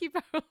at Monkey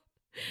Barrel,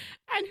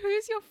 and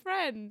who's your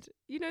friend?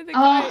 You know the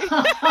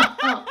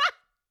guy.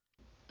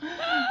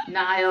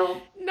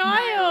 Niall.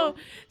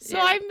 So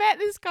I met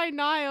this guy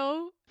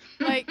Niall,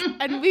 like,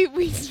 and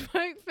we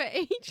spoke for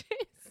ages,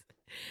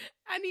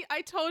 and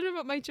I told him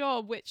about my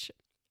job, which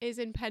is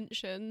in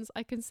pensions.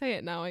 I can say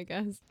it now, I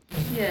guess.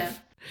 Yeah.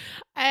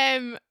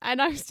 And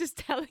I was just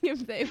telling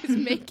him that it was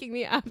making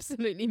me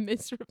absolutely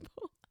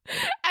miserable.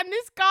 And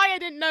this guy I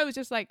didn't know was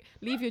just like,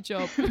 leave your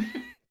job.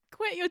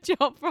 Quit your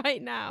job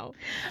right now.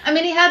 I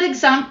mean, he had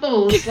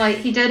examples, like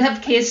he did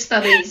have case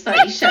studies that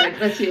he shared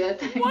with you, I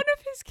think. One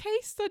of his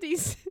case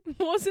studies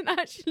wasn't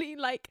actually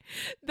like,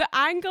 the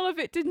angle of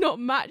it did not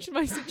match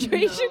my situation.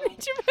 No. Do you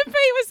remember?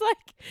 He was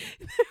like,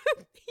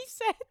 he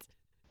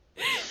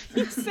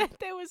said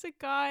there was a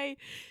guy,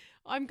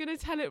 I'm going to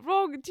tell it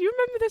wrong. Do you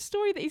remember the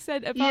story that he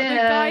said about the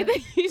guy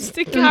that used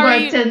to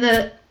carry... Who worked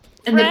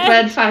in the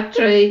bread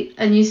factory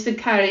and used to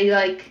carry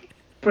like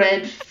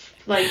bread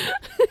like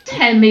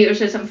 10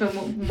 metres or something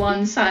from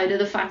one side of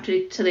the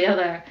factory to the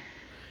other,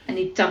 and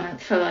he'd done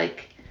it for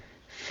like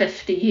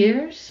 50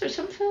 years or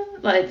something.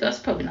 Like, that's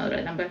probably not the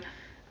right number.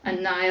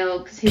 And Niall,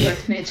 because he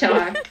worked in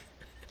HR,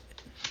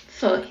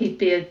 thought he'd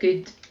be a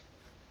good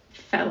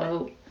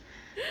fellow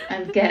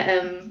and get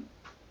him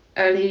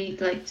early,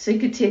 like, so he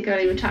could take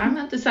early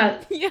retirement. Is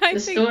that the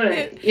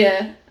story?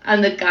 Yeah.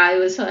 And the guy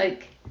was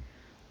like,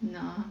 no,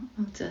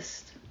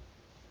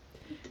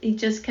 he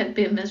just kept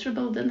being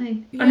miserable, didn't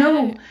he? Yeah. Or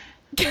no,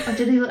 or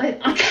did he? Like,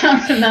 I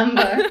can't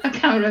remember.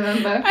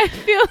 I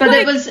feel but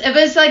like... it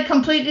was like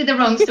completely the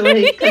wrong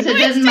story, because it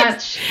didn't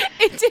match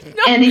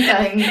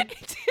anything.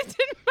 It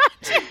didn't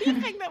match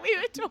anything that we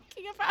were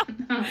talking about.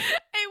 No.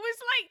 It was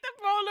like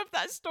the role of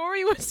that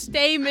story was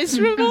stay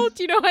miserable.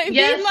 Do you know what I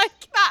mean?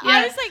 Like that. Yeah.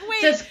 I was like,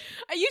 wait,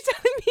 are you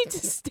telling me to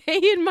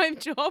stay in my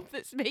job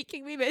that's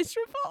making me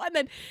miserable? And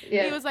then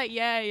he was like,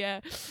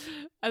 yeah.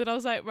 And then I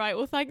was like, right,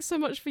 well, thanks so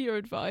much for your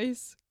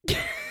advice.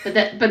 But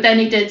then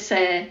he did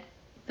say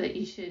that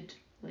you should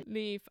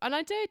leave, and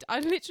I did.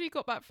 I literally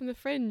got back from the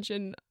Fringe,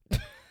 and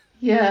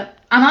and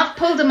I've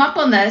pulled him up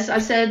on this. I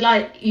said,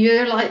 like,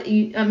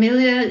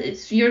 Amelia,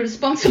 it's your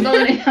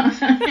responsibility.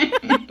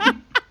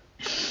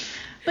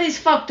 But he's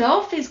fucked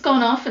off. He's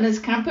gone off in his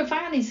camper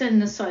van. He's in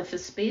the south of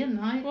Spain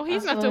now. Well,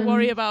 he's not to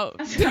worry about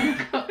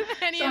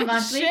any of the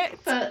shit.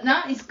 But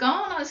no, he's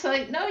gone. I was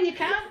like, no, you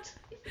can't.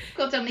 You've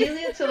got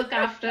Amelia to look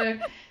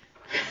after.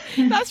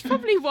 That's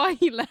probably why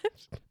he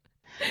left.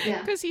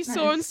 Yeah, because he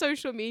saw on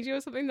social media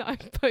or something that I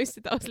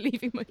posted that I was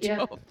leaving my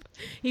job.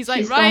 He's like,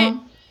 she's right,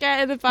 gone.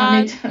 Get in the van.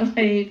 I need to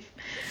leave.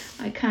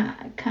 I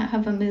can't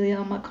have Amelia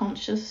on my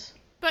conscious.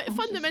 But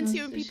fundamentally,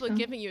 when people are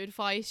giving you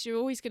advice, you're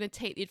always going to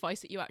take the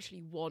advice that you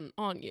actually want,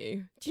 aren't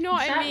you? Do you know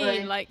what I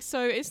mean? Like,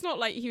 so it's not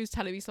like he was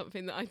telling me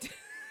something that I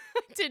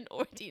didn't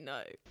already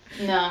know.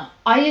 No,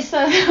 I used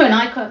to, when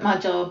I quit my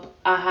job,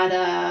 I had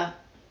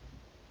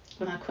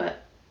when I quit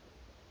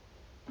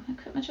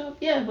my job,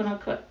 when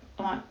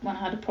I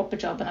had a proper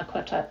job and I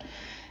quit it,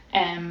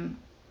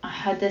 I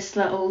had this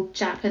little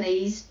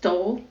Japanese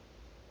doll,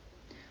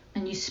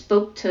 and you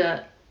spoke to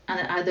it and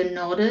it either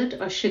nodded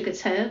or shook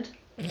its head.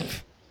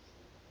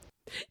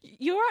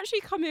 You're actually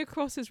coming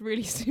across as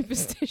really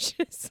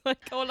superstitious,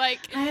 like, or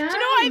like, do you know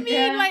what I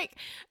mean? Yeah.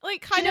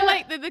 Like kind of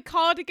like the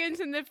cardigans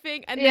and the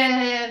thing, and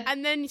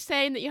and then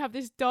saying that you have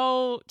this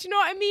doll. Do you know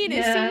what I mean?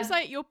 It seems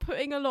like you're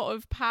putting a lot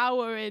of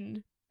power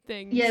in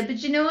things. Yeah,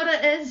 but you know what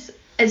it is?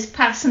 it's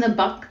passing the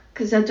buck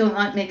because I don't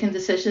like making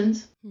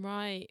decisions.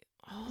 Right.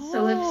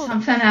 So if Oh,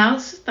 something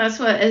else, that's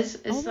what it is.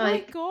 It's oh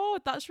like my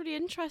god, that's really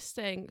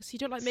interesting. So you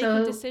don't like So,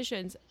 making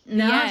decisions. The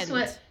no, end. it's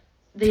what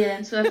the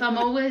end. So if I'm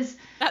always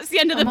That's the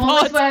end of the I'm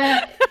always pod.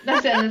 where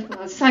that's the end of the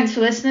pod. Thanks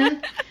for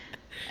listening.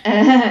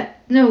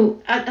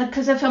 No,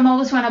 because if I'm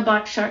always wearing a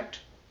black shirt,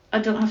 I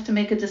don't have to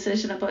make a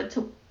decision about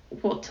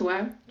what to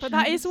wear. But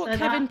that is what So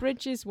Kevin that-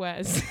 Bridges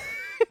wears.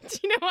 Do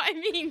you know what I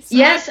mean? So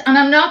Yes, and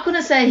I'm not going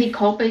to say he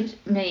copied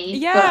me.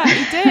 Yeah, but-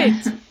 he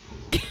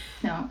did.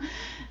 No.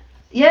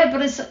 Yeah,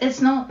 but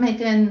it's not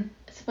making.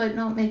 It's about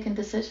not making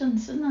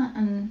decisions, isn't it?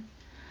 And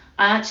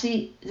I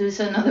actually, there was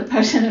another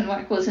person in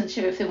work wasn't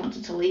sure if they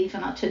wanted to leave,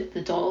 and I took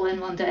the doll in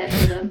one day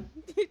for them.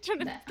 You're trying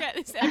to get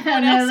this And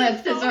everyone they else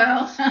left as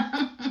involved.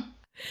 well.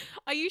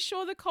 Are you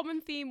sure the common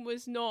theme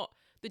was not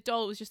the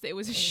doll, it was just that it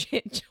was a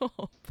shit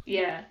job?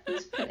 Yeah, it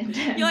was pretty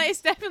intense. You're like,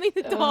 it's definitely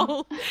the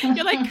doll.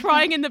 You're like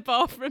crying in the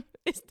bathroom.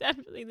 It's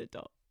definitely the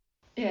doll.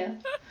 Yeah.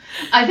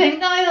 I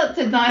think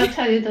did Niall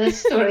tell you the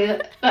story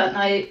that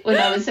night when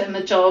I was in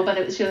my job and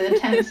it was really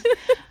intense,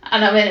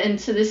 and I went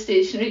into the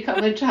stationery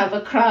cupboard to have a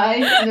cry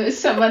and there was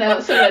someone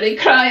else already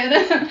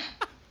crying.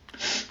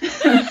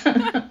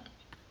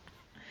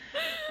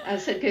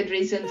 That's a good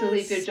reason to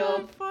leave your That's so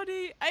job.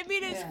 funny. I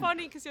mean, it's Yeah.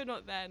 funny because you're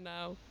not there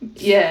now.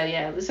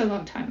 Yeah, it was a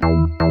long time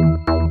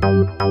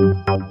ago.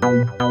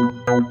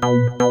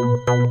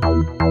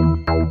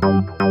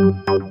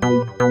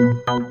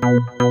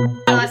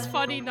 That was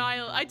funny,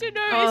 Niall. I don't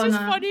know. Oh, It's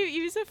just no. funny.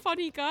 He was a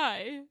funny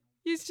guy.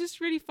 He was just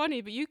really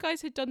funny. But you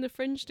guys had done the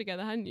Fringe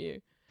together, hadn't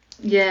you?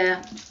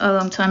 Yeah, a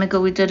long time ago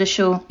we did a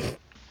show.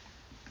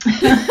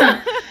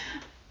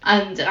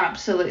 And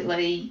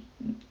absolutely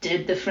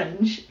did the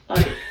Fringe.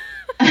 Like,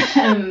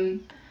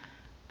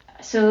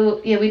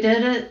 so yeah, we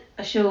did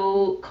a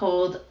show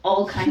called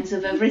All Kinds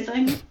of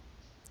Everything.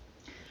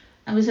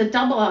 It was a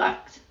double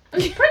act. It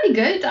was pretty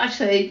good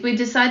actually. We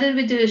decided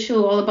we'd do a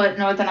show all about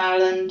Northern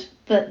Ireland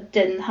that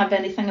didn't have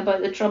anything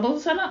about the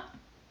Troubles in it.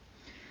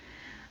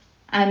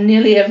 And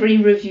nearly every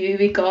review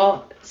we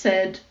got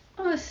said,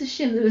 "Oh, it's a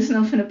shame there was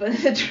nothing about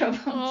the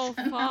Troubles." Oh,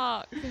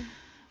 fuck.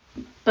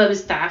 But it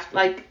was daft,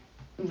 like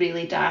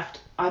really daft.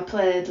 I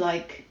played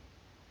like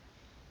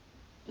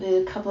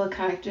a couple of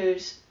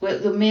characters. Well,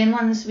 the main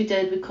ones we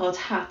did we called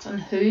Hat and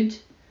Hood,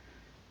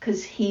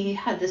 because he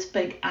had this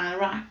big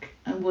anorak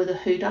and wore the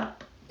hood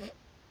up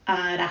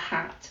and a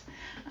hat.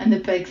 And the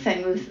big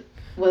thing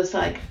was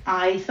like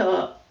I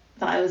thought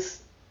that I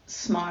was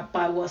smart,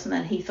 but I wasn't,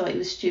 and he thought he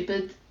was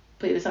stupid,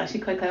 but he was actually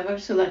quite clever.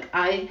 So like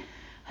I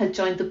had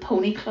joined the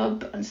pony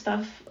club and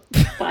stuff,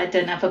 but I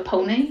didn't have a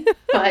pony.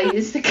 But I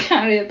used to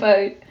carry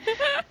about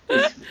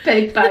this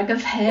big bag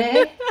of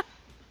hay.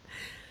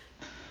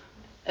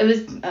 It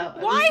was.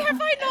 Why have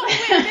I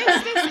not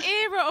witnessed this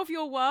era of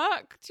your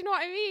work? Do you know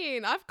what I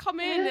mean? I've come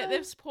in at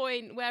this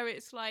point where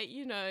it's like,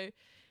 you know,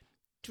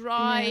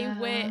 dry, Yeah.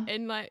 wit,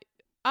 and like,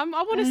 I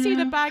want to see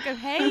the bag of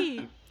hay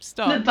the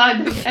stuff.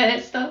 bag of hay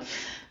stuff?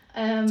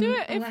 Do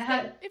it and I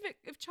had-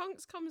 if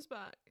Chunks comes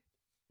back.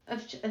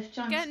 if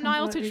John's Get come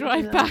Niall back, to we could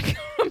drive do that. back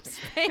from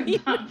Spain.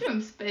 Back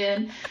from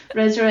Spain,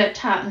 resurrect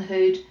Hat and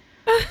Hood.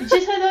 We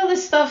just had all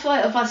this stuff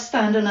like of us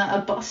standing at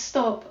a bus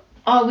stop.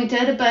 Oh, we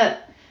did a bit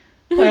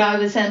where I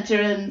was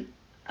entering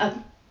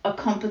a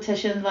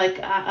competition like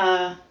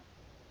at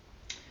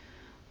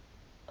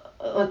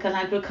like an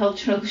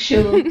agricultural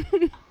show,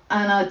 and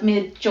I'd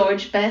made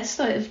George Best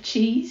out of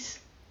cheese.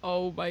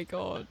 Oh my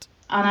god.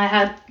 And I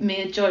had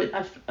made George.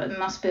 It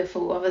must be a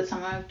photo of it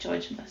somewhere of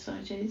George Best out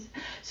of cheese.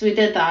 So we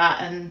did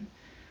that, and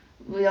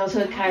we also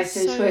had That was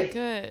characters so where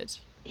good.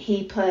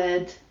 he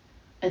played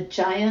a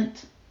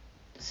giant,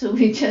 so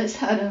we just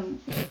had him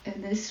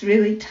in this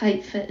really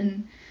tight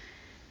fitting.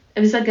 It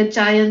was like a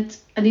giant,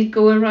 and he'd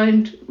go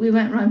around. We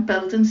went around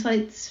building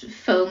sites,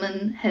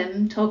 filming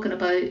him talking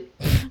about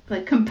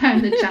like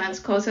comparing the giant's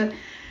closet,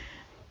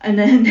 and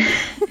then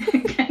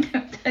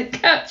the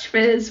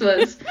catchphrase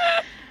was,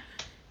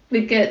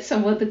 we'd get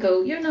someone to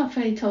go, "You're not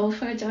very tall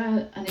for a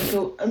giant," and he'd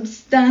go, "I'm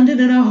standing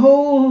in a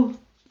hole."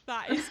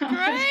 That is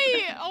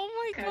great.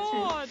 Oh my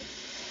god.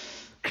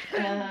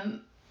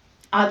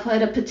 I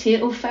played a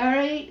potato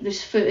fairy.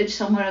 There's footage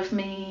somewhere of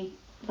me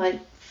like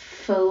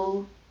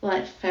full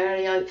like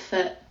fairy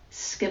outfit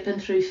skipping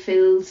through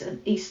fields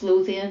in East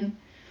Lothian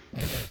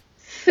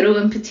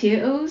throwing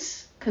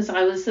potatoes because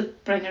I was the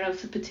bringer of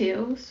the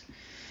potatoes.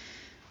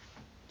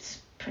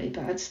 It's pretty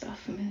bad stuff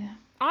for me.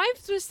 I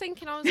was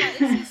thinking, I was like,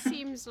 this just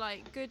seems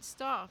like good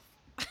stuff.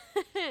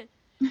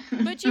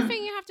 But do you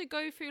think you have to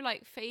go through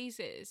like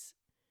phases,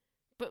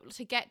 but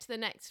to get to the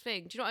next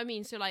thing? Do you know what I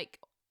mean? So like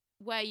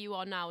where you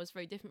are now is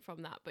very different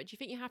from that. But do you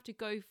think you have to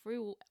go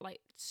through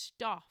like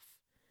stuff?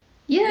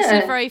 Yeah. This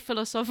is a very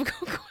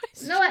philosophical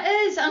question. No, it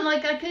is, and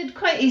like I could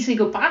quite easily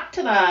go back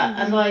to that,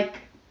 and like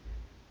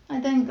I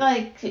think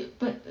like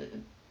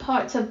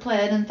parts I've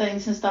played and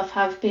things and stuff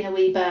have been a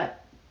wee bit,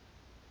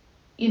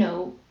 you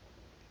know,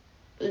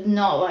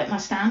 not like my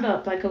stand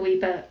up, like a wee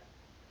bit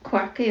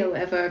quirky or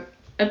whatever.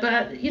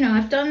 But you know,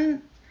 I've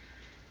done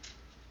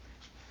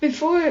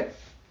before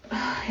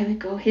here we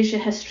go. Here's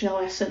your history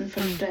lesson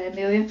from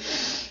Amelia.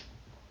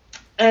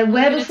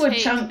 Where Before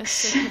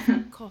Chunks.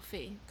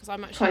 Coffee, because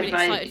I'm actually Quite really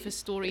right. excited for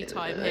story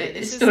time here.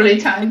 This Story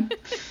is time.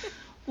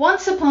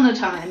 Once upon a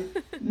time,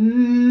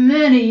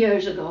 many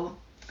years ago.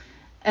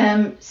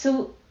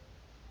 So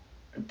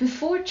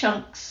before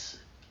Chunks,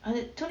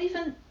 I can't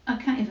even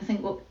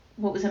think what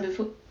was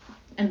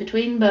in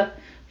between, but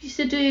we used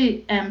to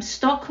do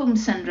Stockholm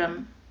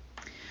Syndrome,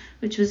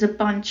 which was a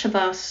bunch of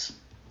us.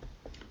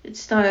 It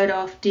started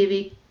off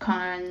Davy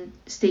Connor and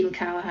Stephen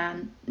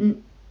Callahan,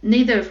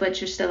 neither of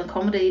which are still in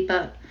comedy,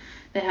 but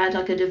they had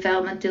like a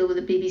development deal with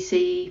the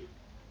BBC.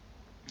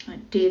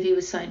 Like Davy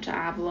was signed to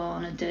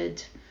Avalon and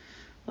did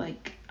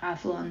like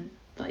Avalon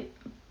like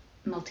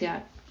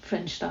multi-act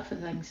Fringe stuff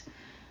and things,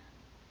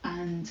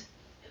 and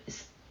it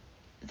was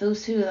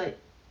those two like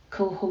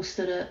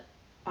co-hosted it.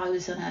 I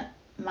was in it,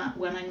 Matt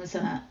Winning was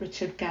in it,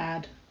 Richard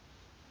Gadd,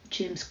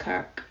 James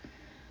Kirk,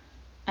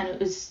 and it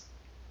was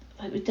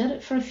like we did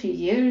it for a few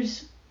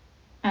years,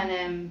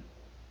 and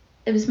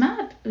it was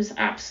mad. It was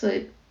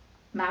absolute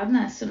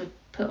madness, and we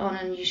put on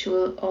a new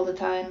show all the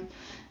time.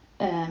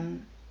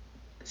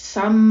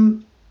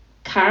 Some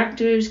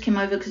characters came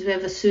over because we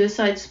have a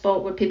suicide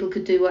spot where people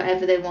could do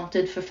whatever they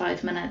wanted for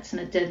 5 minutes and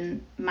it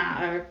didn't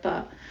matter,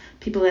 but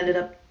people ended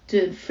up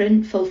doing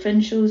full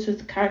Fringe shows with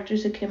the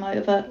characters that came out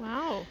of it.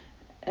 Wow.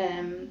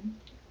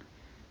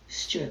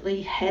 Stuart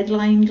Lee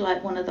headlined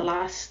like one of the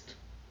last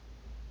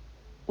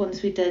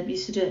ones we did. We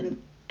used to do it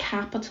in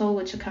Capitol,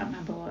 which I can't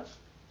remember what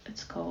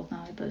it's called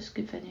now, but it's a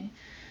good venue.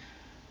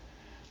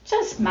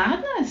 Just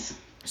madness.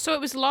 So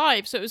it was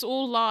live, so it was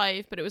all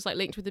live, but it was like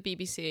linked with the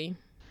BBC.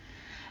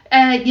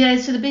 Yeah,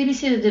 so the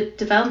BBC did the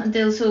development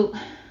deal, so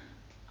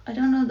I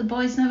don't know, the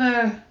boys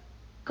never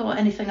got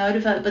anything out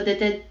of it, but they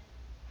did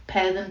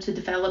pay them to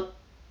develop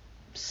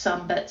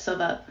some bits of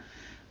it,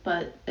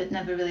 but it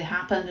never really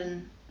happened.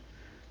 And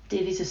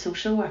Davy's a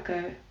social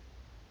worker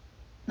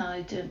now,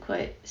 doing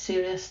quite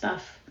serious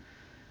stuff.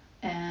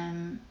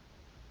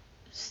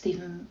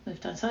 Stephen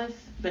moved down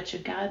south.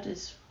 Richard Gadd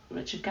is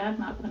Richard Gadd.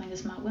 Matt Winning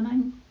is Matt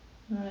Winning.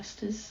 The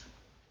rest is...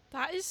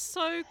 That is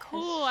so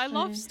cool. I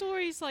love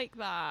stories like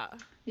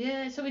that.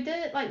 Yeah, so we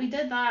did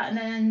that, and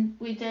then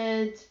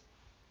there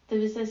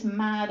was this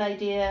mad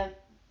idea.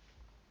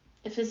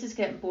 If this is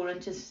getting boring,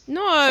 just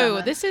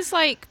this is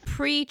like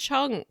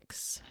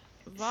pre-Chunks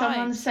vibes.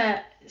 Someone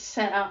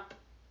set up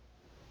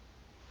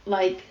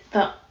like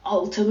the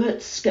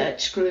ultimate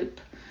sketch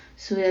group.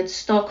 So we had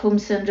Stockholm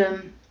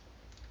Syndrome,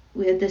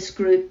 we had this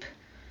group,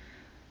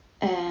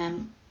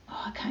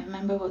 I can't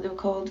remember what they were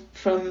called,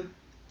 from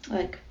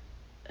like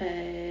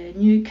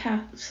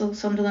Newcastle,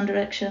 Sunderland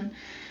direction.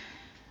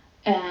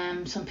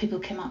 Some people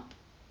came up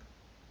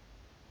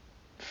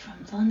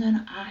from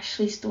London.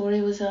 Ashley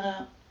Story was in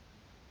it.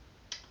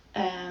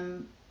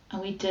 And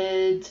we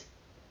did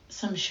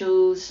some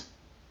shows,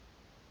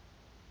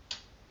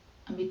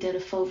 and we did a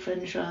full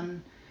Fringe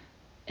run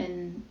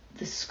in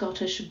the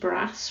Scottish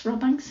Brass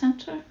Rubbing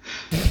Centre.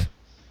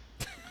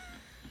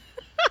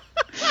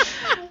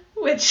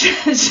 Which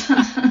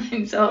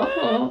sounds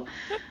awful,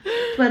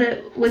 but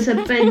it was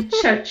a big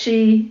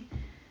churchy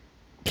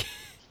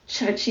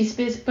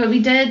space. But we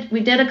did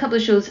a couple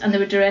of shows, and they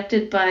were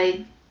directed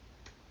by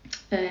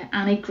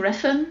Annie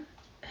Griffin,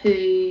 who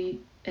you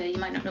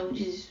might not know.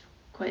 She's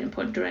quite an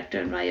important director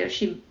and writer.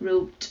 She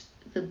wrote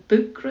The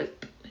Book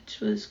Group,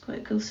 which was quite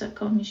a cool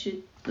sitcom you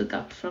should look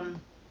up,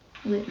 from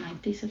late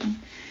 90s, I think.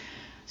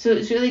 So it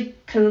was really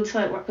cool to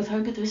like work with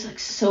her, but there was like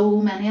so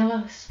many of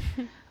us,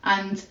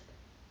 and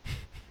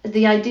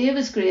the idea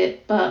was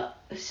great, but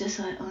it was just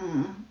like,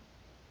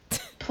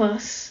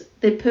 Plus,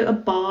 they put a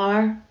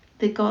bar.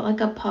 They got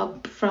like a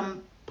pub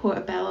from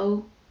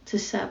Portobello to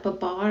set up a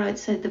bar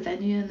outside the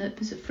venue, and it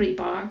was a free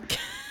bar,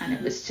 and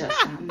it was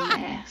just a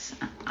mess,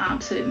 an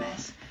absolute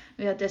mess.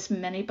 We had this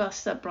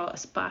minibus that brought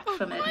us back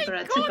from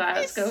Edinburgh to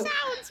Glasgow.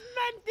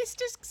 This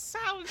just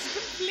sounds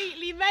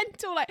completely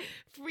mental. Like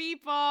free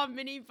bar,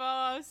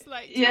 minibus.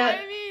 Like, do you know what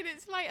I mean?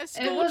 It's like a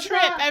school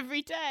trip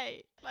every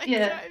day. Like, do you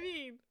know what I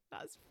mean?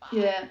 That's fab.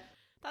 Yeah.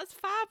 That's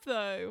fab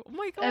though. Oh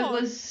my god.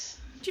 It was.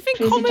 Do you think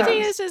comedy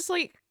is as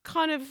like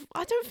kind of?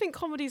 I don't think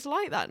comedy's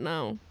like that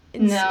now.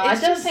 I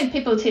don't think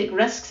people take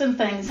risks and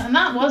things, and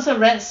that was a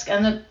risk,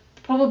 and the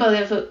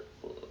probability of it,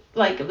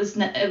 like it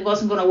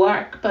wasn't going to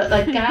work. But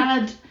like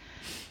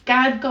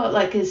Gadd got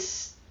like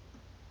his,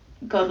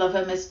 God love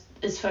him,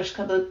 his first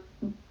couple of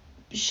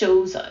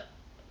shows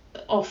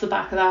off the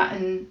back of that,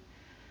 and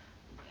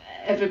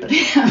everybody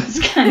else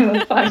kind of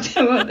went back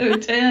to what they were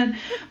doing.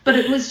 But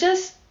it was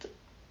just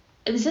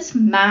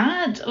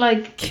mad.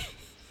 Like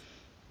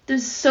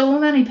there's so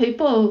many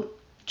people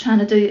trying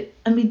to do,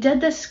 and we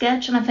did this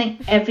sketch, and I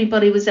think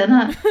everybody was in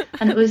it,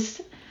 and it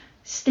was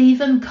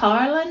Stephen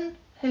Carlin,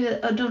 who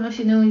I don't know if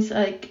you know. He's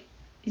like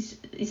he's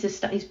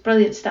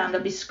brilliant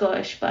stand-up. He's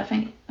Scottish, but I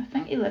think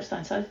he lives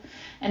down south.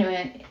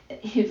 Anyway,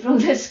 he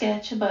wrote a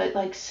sketch about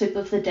like soup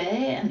of the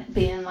day and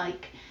being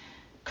like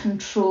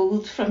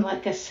controlled from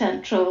like a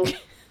central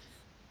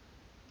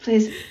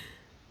place.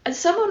 And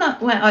someone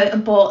went out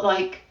and bought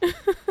like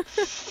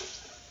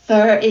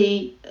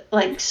 30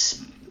 like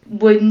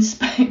wooden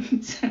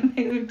spoons, and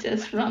we were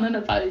just running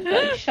about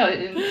like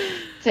shouting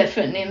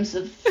different names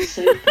of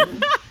soup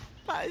and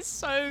That is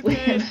so good.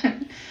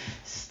 waving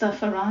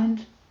stuff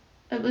around.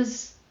 It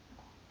was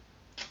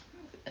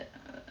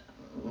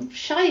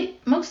shite.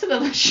 Most of it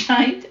was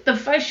shite. The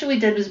first show we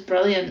did was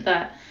brilliant,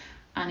 that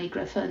Annie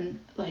Griffin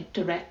like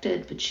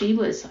directed, but she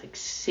was like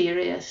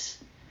serious.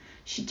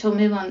 She told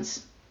me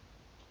once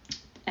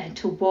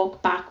to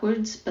walk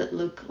backwards but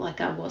look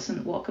like I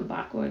wasn't walking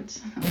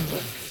backwards. I was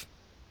like,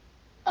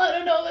 I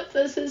don't know if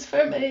this is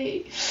for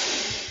me.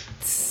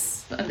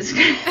 But it was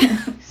good.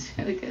 It was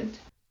really good.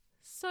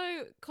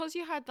 So, because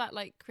you had that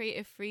like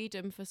creative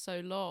freedom for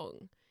so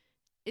long,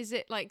 is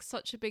it like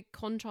such a big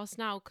contrast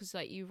now? Because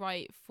like you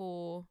write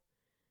for,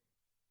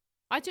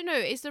 I don't know,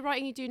 is the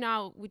writing you do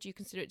now, would you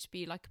consider it to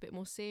be like a bit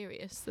more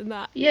serious than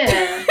that?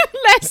 Yeah.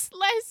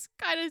 less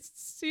kind of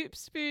soup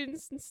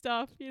spoons and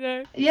stuff, you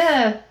know?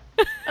 Yeah.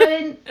 I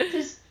mean,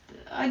 just,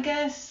 I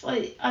guess,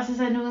 like, as I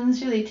said, no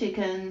one's really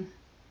taking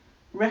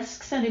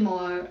risks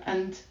anymore,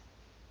 and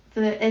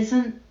there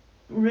isn't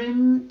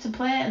room to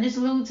play it, and there's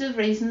loads of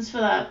reasons for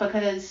that,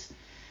 because,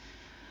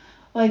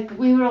 like,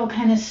 we were all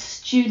kind of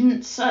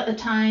students at the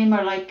time,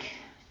 or like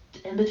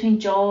in between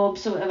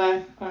jobs or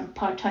whatever, or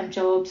part-time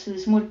jobs, so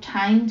there's more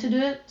time to do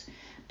it.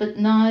 But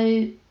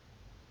now,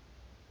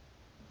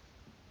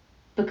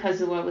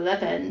 because of the world we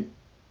live in,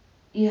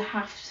 you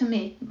have to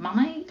make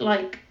money.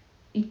 Like,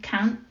 you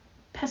can't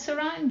piss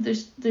around.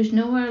 There's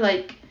nowhere,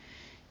 like,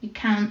 you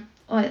can't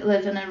like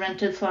live in a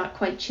rented flat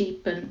quite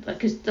cheap, and like,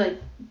 cause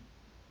like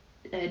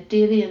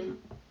Davey and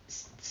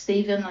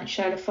Stephen like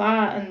shared a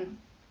flat, and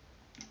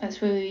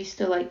that's where we used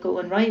to like go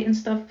and write and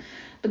stuff.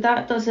 But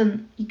that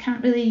doesn't, you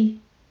can't really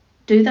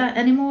do that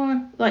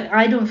anymore. Like,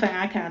 I don't think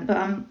I can, but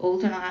I'm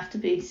older and I have to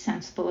be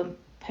sensible and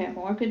pay a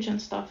mortgage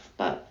and stuff.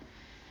 But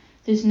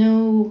there's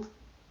no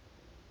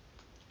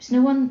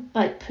one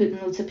like putting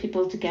loads of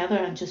people together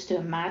and just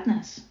doing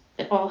madness.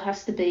 It all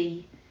has to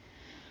be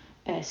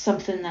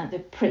something that they're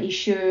pretty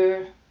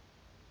sure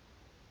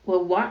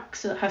will work,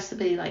 so it has to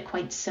be like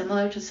quite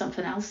similar to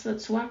something else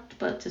that's worked,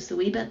 but just a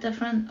wee bit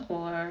different,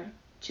 or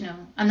you know.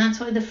 And that's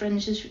why the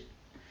Fringe is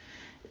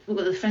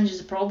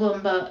a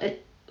problem, but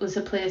it was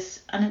a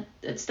place, and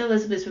it still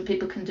is a place where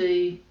people can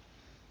do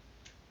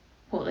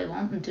what they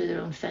want and do their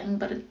own thing,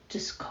 but it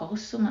just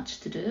costs so much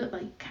to do it.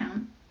 Like,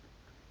 can't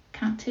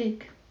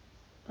take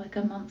like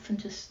a month and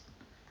just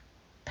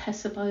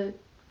piss about.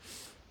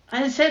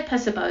 I said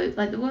piss about,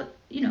 like, what,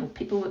 you know,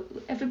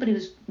 everybody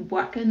was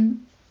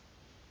working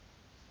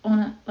on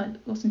it. Like, it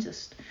wasn't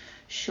just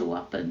show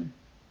up and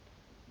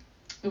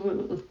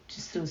we'll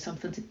just throw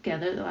something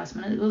together at the last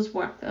minute. It was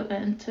work that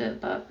went into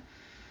it, but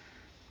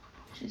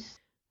just...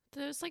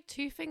 There's like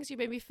two things you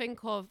made me think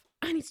of.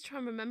 I need to try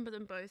and remember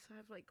them both. I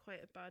have like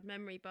quite a bad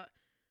memory, but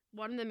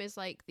one of them is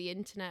like the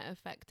internet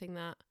affecting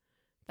that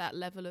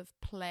level of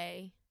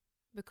play,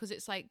 because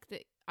it's like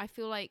that. I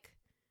feel like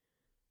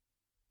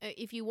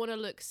if you want to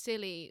look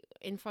silly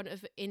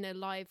in a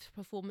live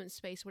performance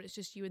space when it's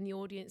just you and the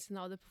audience and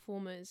the other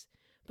performers,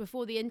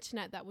 before the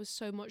internet, that was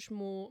so much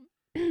more.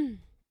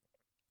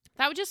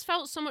 That just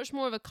felt so much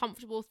more of a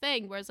comfortable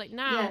thing. Whereas like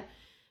now,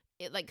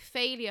 it like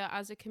failure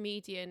as a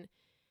comedian,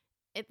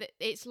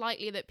 it's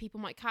likely that people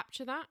might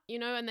capture that, you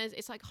know, and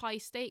it's like high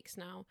stakes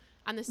now.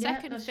 And the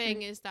second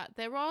thing is that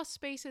there are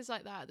spaces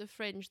like that at the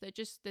Fringe.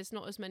 There's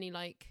not as many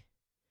like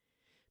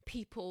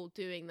people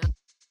doing that.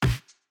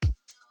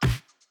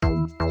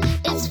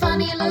 It's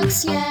funny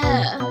looks,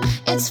 yeah.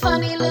 It's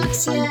funny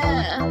looks,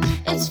 yeah.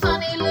 It's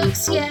funny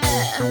looks, yeah.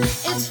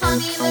 It's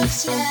funny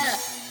looks, yeah.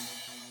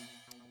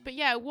 But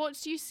yeah, what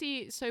do you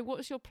see? So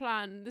what's your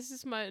plan? This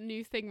is my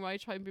new thing where I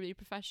try and be really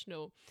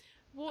professional.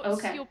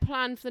 What's your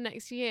plan for the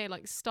next year?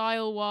 Like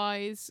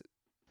style-wise,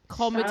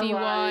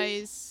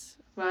 comedy-wise?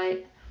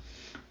 Right.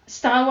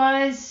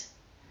 Style-wise,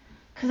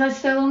 because I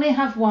still only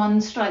have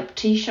one striped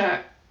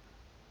t-shirt.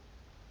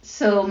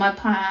 So my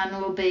plan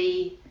will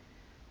be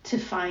to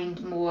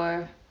find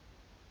more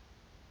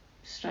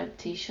striped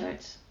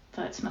t-shirts.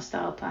 That's my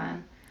style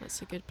plan.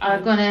 That's a good plan.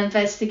 I'm going to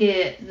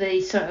investigate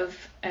the sort of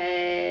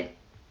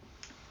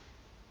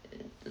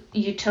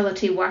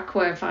utility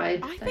workwear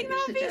vibe. I think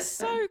that would be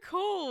so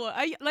cool.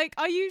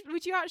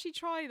 Would you actually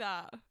try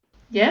that?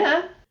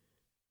 Yeah.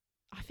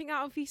 I think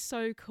that would be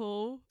so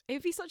cool. It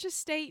would be such a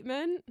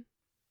statement.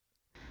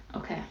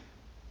 Okay.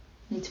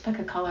 Need to pick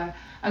a colour.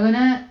 I'm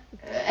gonna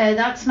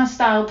that's my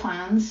style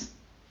plans.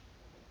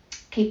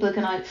 Keep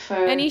looking out for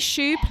any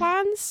shoe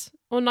plans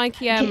or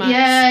Nike Air Max.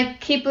 Yeah,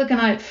 keep looking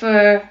out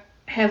for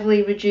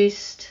heavily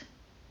reduced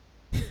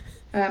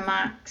Air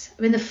Max.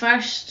 I mean, the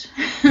first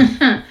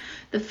Air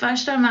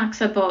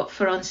Max I bought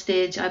for on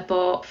stage, I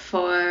bought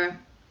for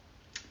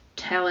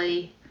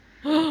telly.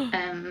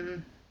 I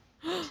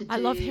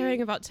love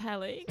hearing about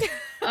telly.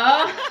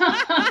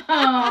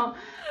 Oh.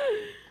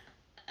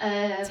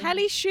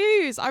 Telly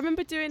shoes. I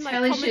remember doing like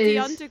Telly Comedy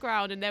shoes.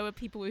 Underground, and there were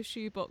people with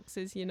shoe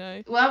boxes, you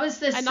know. Well, that was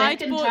the And I'd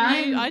second bought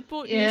time. I'd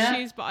bought yeah. new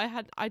shoes, but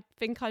I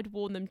think I'd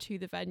worn them to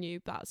the venue.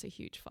 That's a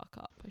huge fuck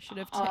up. I should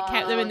have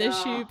kept them in the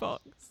no. shoe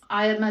box.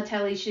 I had my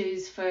Telly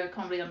shoes for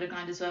Comedy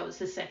Underground as well. It was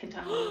the second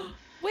time I wore them.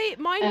 Wait,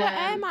 mine were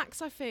Air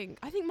Max. I think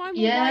mine were white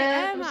Yeah,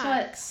 Air it was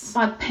Max.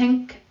 like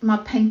my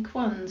pink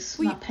ones.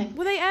 Were, my pink.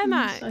 were they Air ones,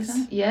 I Max?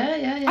 think.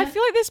 Yeah. I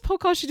feel like this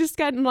podcast should just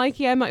get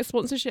Nike Air Max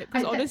sponsorship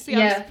because honestly, I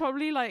yeah. was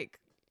probably like,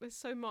 there's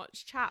so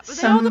much chat, but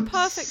they are the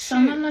perfect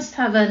Someone shoe. must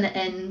have an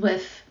in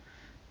with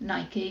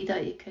Nike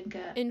that you can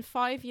get. In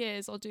 5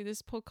 years, I'll do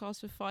this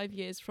podcast for 5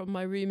 years from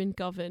my room in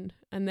Govan,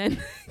 and then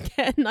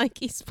get a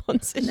Nike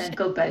sponsorship. And then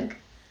go big.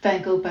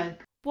 Then go big.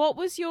 What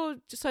was your?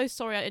 So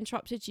sorry, I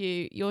interrupted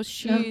you. Your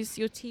shoes,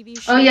 your TV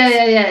shoes. Oh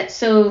yeah.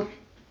 So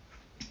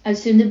I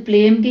was doing the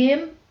Blame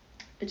Game,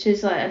 which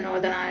is like a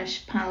Northern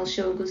Irish panel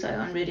show, goes out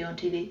on radio and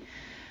TV,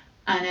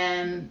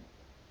 and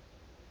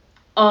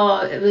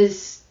it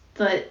was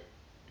like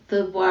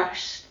the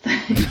worst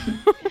thing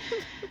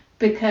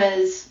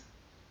because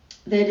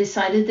they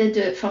decided they'd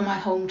do it from my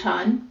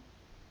hometown.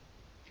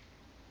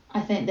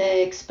 I think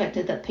they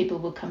expected that people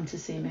would come to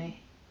see me,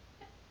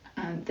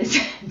 and they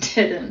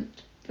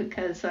didn't,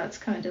 because that's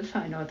kind of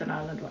how Northern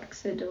Ireland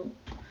works. They don't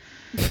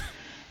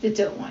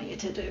want you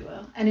to do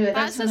well. Anyway,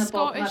 That's when a I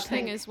bought my Scottish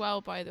thing pink. as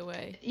well, by the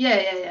way. Yeah.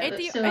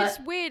 It's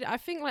weird. I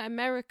think like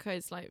America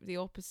is like the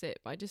opposite,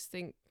 but I just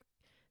think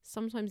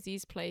sometimes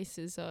these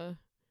places are.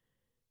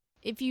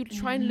 If you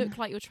try and look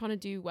like you're trying to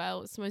do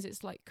well, sometimes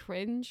it's like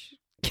cringe.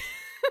 Do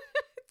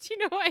you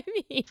know what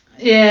I mean?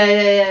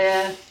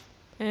 Yeah.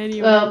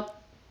 Anyway. Well,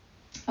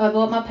 I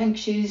bought my pink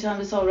shoes. I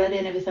was all ready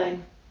and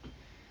everything.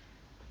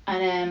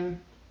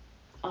 And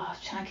I'm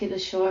trying to keep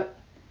this short.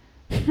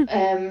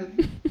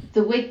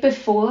 The week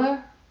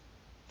before,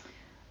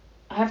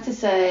 I have to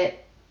say.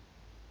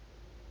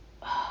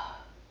 Oh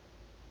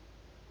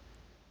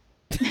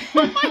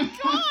my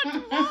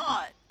god!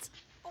 What?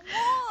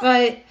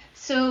 Right.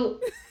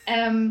 So.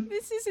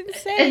 This is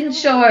insane.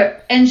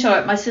 In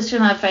short, my sister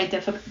and I have very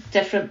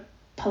different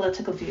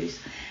political views.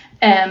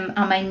 And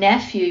my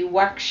nephew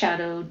work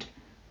shadowed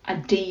a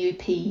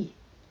DUP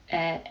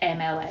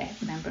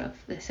MLA, member of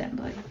the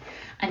Assembly,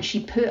 and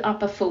she put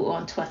up a photo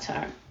on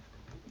Twitter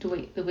the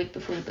week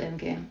before the Blame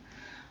Game,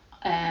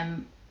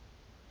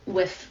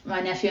 with my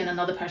nephew and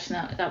another person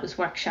that was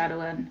work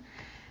shadowing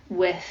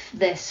with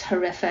this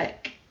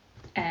horrific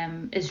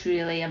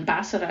Israeli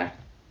ambassador.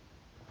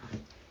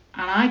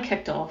 And I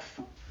kicked off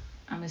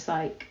and was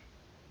like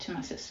to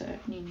my sister,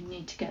 you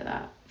need to get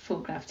that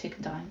photograph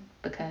taken down,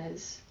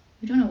 because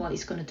we don't know what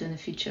he's going to do in the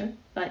future.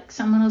 Like,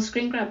 someone will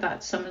screen grab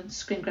that. Someone's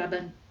screen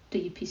grabbing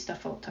DUP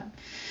stuff all the time.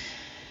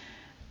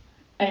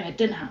 Anyway, it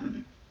didn't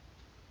happen.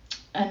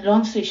 And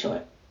long story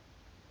short,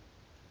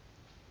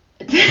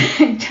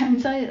 it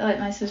turns out like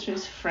my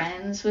sister's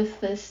friends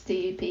with this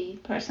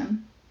DUP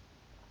person.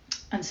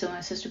 And so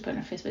my sister put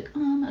on her Facebook,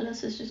 my little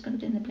sister's going to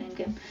be in the Blame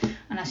Game.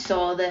 And I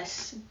saw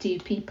this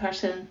DUP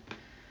person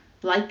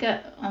like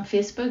it on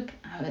Facebook.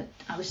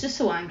 I was just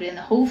so angry, and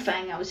the whole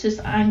thing, I was just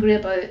angry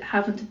about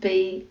having to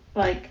be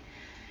like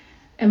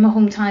in my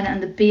hometown,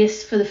 and the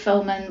base for the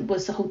filming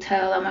was the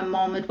hotel that my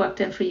mom had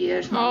worked in for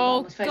years.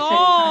 Oh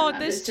god,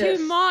 there's too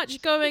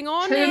much going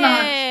on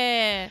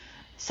here.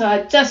 So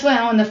I just went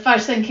on, the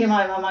first thing came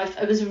out of my mouth.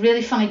 It was a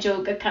really funny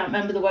joke. I can't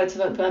remember the words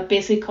of it, but I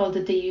basically called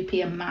the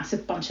DUP a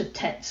massive bunch of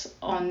tits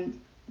on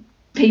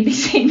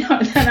BBC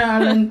Northern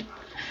Ireland.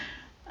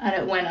 And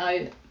it went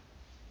out,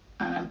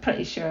 and I'm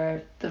pretty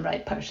sure the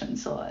right person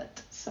saw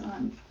it. So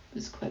I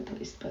was quite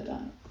pleased by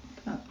that.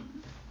 But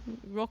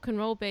rock and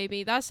roll,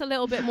 baby. That's a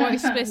little bit more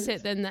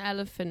explicit than the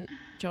elephant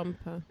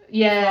jumper.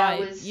 Yeah, I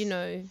vibe, was you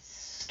know,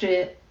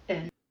 straight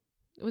in.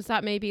 Was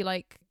that maybe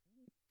like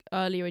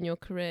earlier in your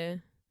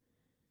career?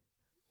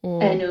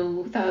 Or... I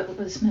know, that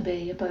was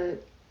maybe about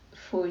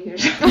 4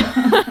 years ago.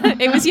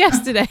 It was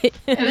yesterday.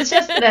 It was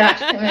yesterday,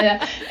 actually.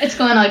 Yeah. It's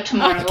going out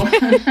tomorrow.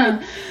 Okay.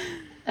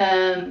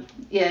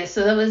 Yeah,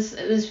 so it was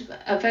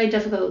a very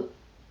difficult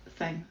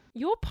thing.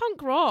 You're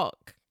punk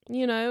rock,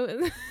 you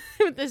know,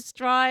 with the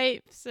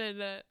stripes,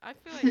 and I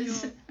feel like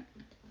you're...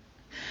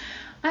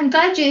 I'm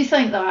glad you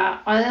think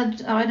that.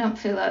 I don't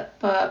feel it,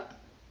 but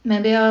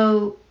maybe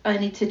I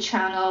need to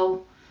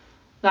channel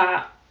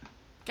that.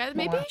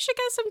 Maybe you should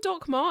get some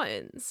Doc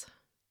Martens.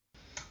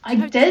 I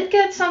did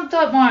get some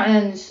Doc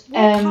Martens.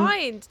 What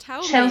kind?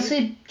 Tell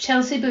me.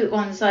 Chelsea boot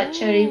ones, like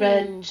cherry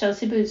red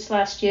Chelsea boots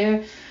last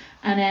year,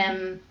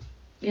 and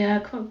yeah,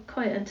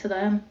 quite into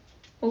them.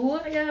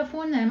 Oh yeah, I've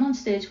worn them on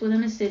stage. Wore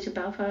them on stage in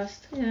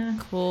Belfast. Yeah.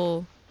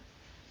 Cool.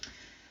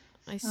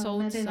 I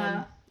sold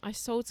some. I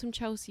sold some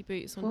Chelsea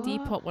boots on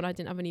Depop when I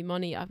didn't have any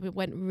money. I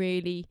went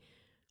really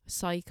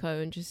psycho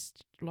and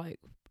just like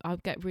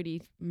I'd get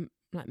really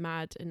like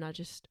mad, and I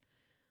just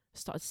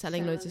started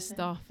selling loads of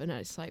stuff, and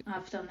it's like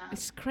I've done that.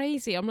 It's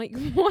crazy. I'm like,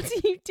 what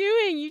are you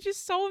doing? You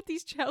just sold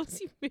these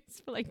Chelsea boots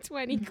for like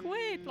 20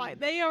 quid. Like,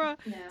 they are a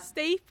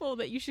staple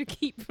that you should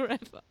keep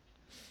forever.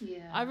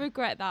 Yeah. I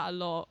regret that a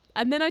lot.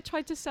 And then I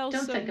tried to sell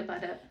Don't some think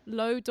about it.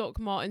 low Doc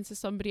Martens to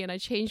somebody, and I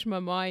changed my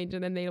mind,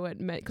 and then they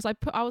went because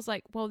I was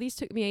like, well, these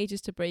took me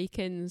ages to break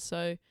in,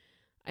 so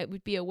it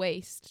would be a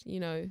waste, you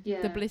know,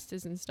 Yeah. the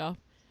blisters and stuff.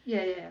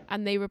 Yeah, yeah.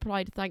 And they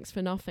replied, thanks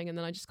for nothing, and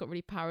then I just got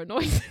really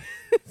paranoid.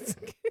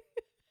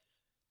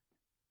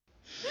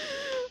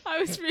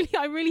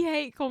 I really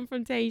hate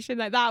confrontation.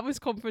 Like, that was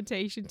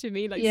confrontation to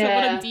me. Like,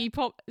 someone on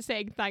Depop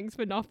saying thanks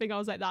for nothing, I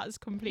was like, that's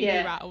completely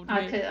rattled me.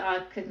 I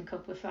couldn't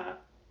cope with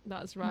that.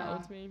 That's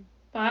rattled me.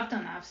 But I've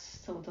done that. I've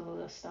sold a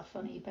lot of stuff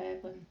on eBay.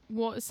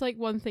 What's like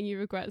one thing you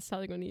regret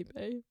selling on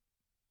eBay?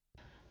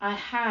 I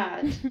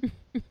had.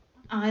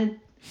 I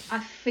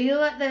feel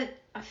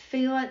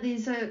like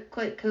these are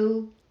quite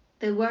cool.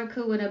 They were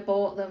cool when I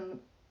bought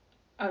them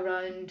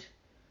around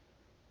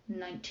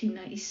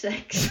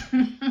 1996.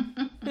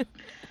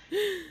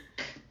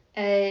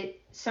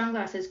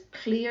 Sunglasses,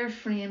 clear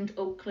framed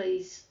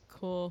Oakleys.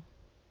 Cool.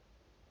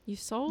 You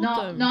sold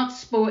them? Not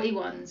sporty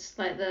ones,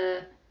 like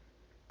the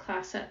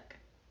classic.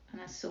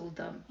 And I sold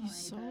them. You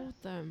sold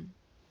them?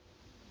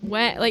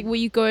 Where, like, were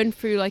you going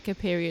through like a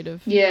period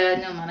of... Yeah,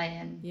 no money,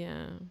 and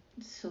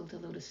sold a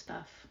load of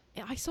stuff.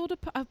 I sold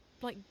a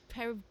like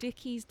pair of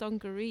Dickies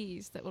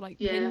dungarees that were like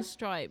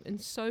pinstripe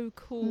and so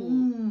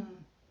cool.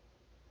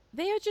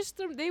 They are just,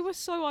 they were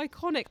so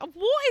iconic.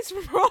 What is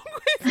wrong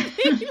with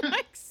me?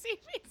 Like,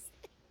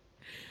 seriously.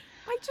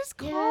 I just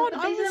can't.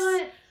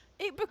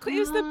 It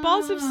was the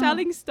buzz of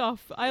selling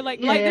stuff. I like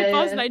the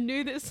buzz, and I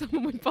knew that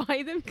someone would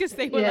buy them because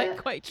they were like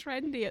quite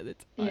trendy at the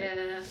time.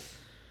 Yeah.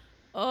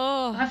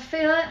 Oh. I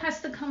feel it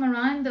has to come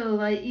around though.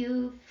 Like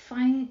you'll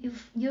find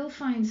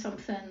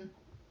something.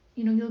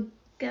 You know, you'll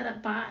get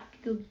it back.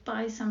 You'll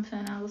buy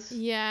something else.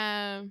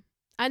 Yeah.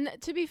 And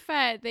to be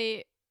fair,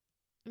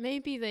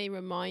 maybe they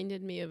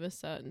reminded me of a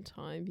certain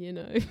time, you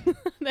know.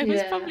 There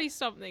was probably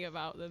something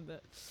about them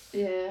that...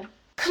 Yeah.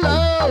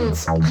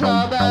 Clothes,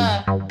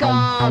 clubber,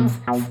 guns,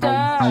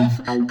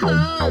 stuff.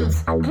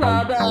 Clothes,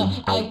 clubber,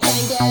 I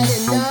can't get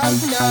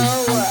enough,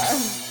 no.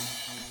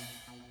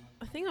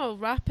 I think I'll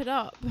wrap it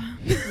up.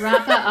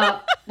 Wrap it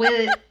up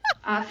with...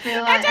 I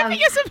feel like I don't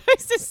think you're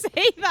supposed to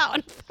say that on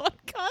a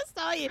podcast,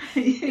 are you?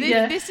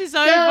 This is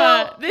over.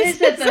 So,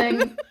 this is the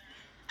thing.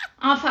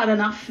 I've had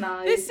enough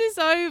now. This is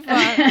over.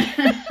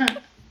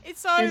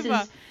 It's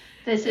over.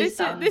 This is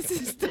done. This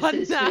is done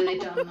this now. Is really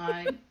done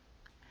now.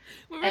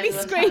 We're really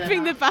Everyone's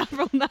scraping the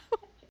barrel now.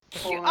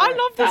 I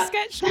love the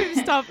sketch group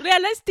stuff. Yeah,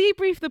 let's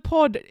debrief the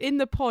pod in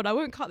the pod. I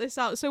won't cut this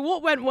out. So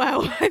what went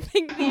well? I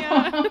think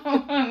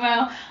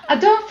well, I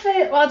don't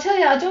feel. Well, I'll tell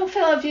you, I don't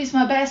feel I've used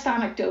my best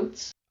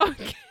anecdotes.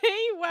 Okay,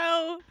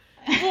 well,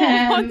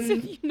 what ones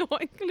have you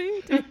not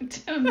included?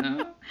 I don't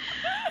know.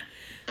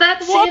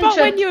 What about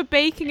when you were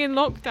baking in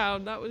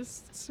lockdown? That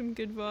was some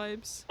good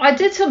vibes. I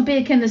did some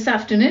baking this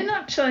afternoon,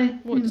 actually.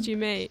 What did you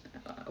make?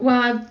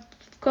 Well, I've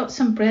got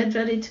some bread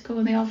ready to go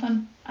in the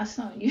oven. That's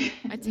not you.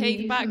 I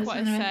take back what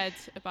I said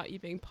about you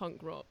being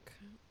punk rock.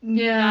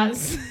 Yeah.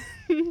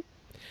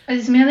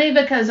 It's mainly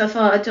because I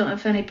thought I don't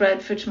have any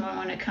bread for tomorrow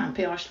morning. I can't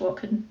be arsed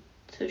walking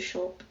to the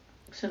shop.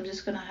 So I'm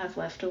just going to have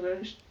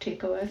leftovers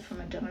takeaway for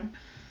my dinner.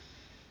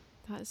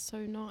 That is so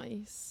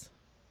nice.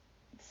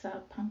 Is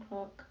that punk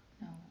rock?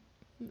 No.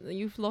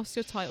 You've lost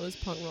your title as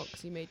punk rock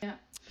because you made... Yeah.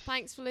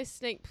 Thanks for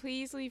listening.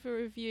 Please leave a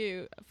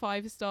review,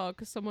 5-star,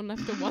 because someone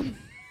left a 1...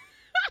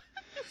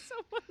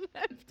 Someone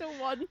left a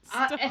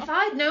 1-star. If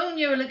I'd known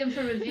you were looking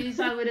for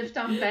reviews, I would have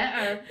done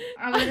better.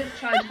 I would have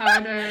tried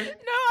harder.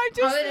 No, I'm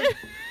just...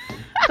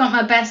 got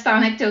my best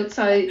anecdotes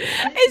out.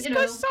 It's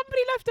because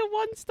somebody left a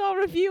 1-star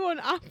review on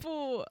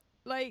Apple.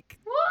 Like...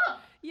 What?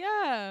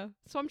 Yeah.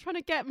 So I'm trying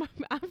to get my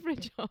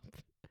average up.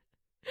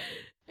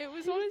 It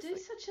was honestly... do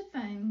such a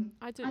thing?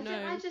 I don't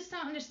know. I just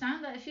don't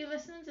understand that. If you're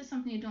listening to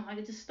something you don't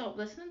like, just stop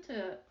listening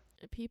to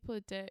it. People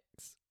are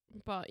dicks.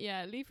 But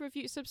yeah, leave a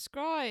review,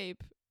 subscribe.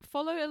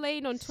 Follow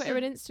Elaine on Twitter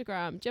and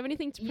Instagram. Do you have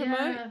anything to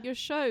promote? Your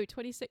show,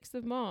 26th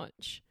of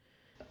March.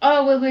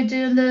 Oh, well, we're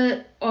doing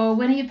the... Oh,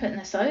 when are you putting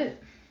this out?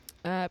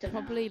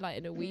 Probably like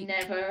in a week.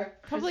 Never.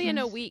 Probably in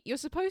a week. You're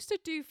supposed to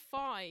do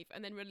 5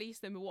 and then release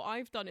them. But what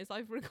I've done is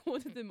I've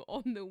recorded them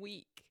on the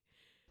week.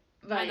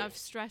 Right. And I've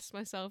stressed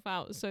myself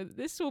out. So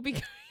this will be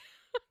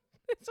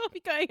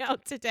going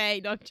out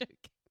today. No, I'm joking.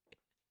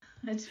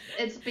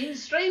 It's been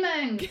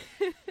streaming.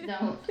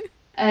 No.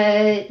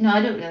 No,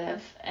 I don't really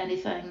have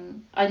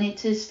anything. I need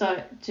to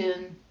start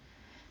doing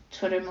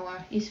Twitter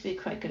more. Used to be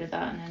quite good at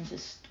that and then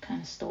just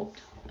kind of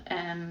stopped.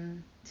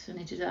 So I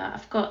need to do that.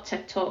 I've got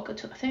TikTok. I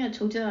think I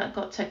told you that. I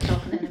got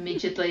TikTok and then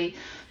immediately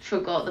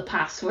forgot the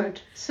password.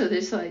 So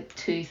there's like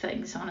 2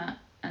 things on it.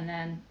 And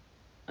then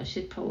I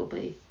should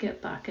probably get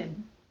back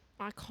in.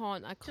 I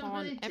can't.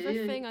 Really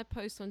Everything I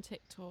post on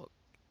TikTok,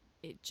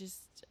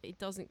 it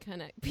doesn't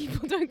connect.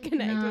 People don't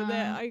connect with it.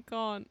 I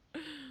can't.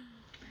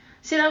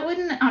 See, that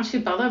wouldn't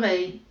actually bother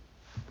me.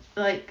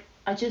 Like,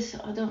 I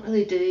don't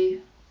really do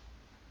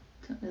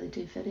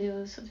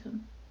videos.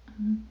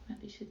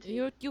 Maybe should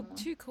do. You're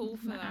too cool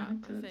for that.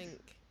 I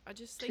think. I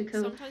just think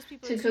sometimes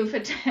people too cool for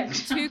TikTok.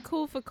 Too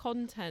cool for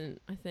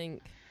content. I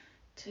think.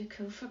 Too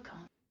cool for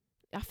content.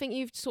 I think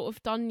you've sort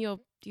of done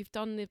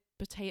the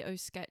potato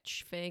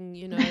sketch thing,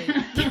 you know.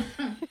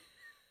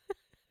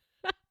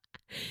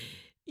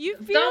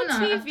 You've been on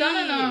TV. I've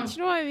done enough. Do you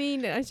know what I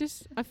mean? I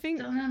think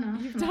Done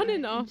enough. you've done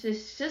enough.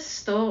 Just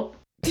stop.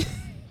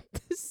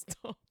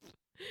 Stop.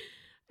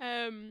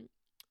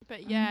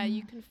 But yeah,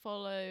 you can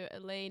follow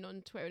Elaine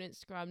on Twitter and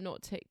Instagram,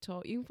 not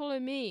TikTok. You can follow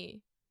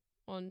me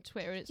on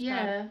Twitter and Instagram.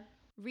 Yeah.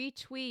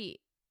 Retweet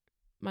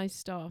my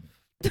stuff.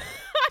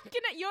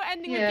 You're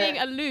ending with being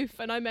aloof,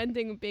 and I'm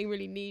ending with being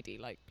really needy.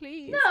 Like,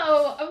 please.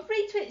 No, a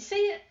retweet.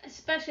 See,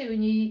 especially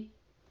when you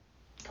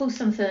post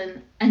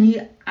something and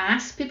you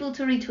ask people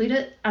to retweet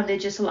it and they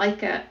just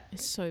like it.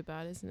 It's so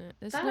bad, isn't it?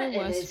 There's That no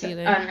worse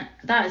feeling. And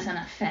that is an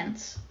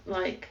offence.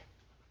 Like,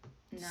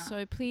 no.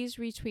 So please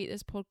retweet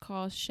this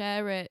podcast,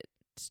 share it,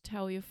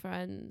 tell your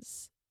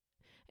friends.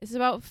 It's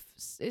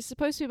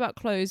supposed to be about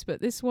clothes,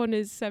 but this one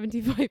is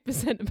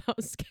 75%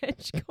 about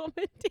sketch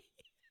comedy.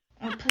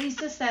 Oh, please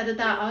just edit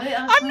that out.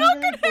 I'm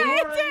not going to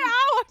edit it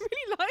out. I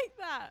really like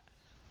that.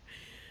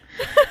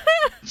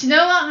 Do you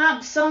know what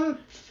happened? Some,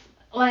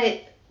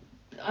 like,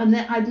 I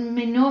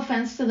mean, no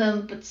offence to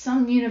them, but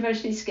some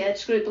university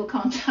sketch group will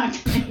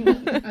contact me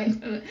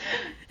and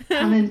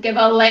then give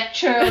a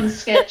lecture on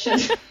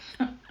sketches.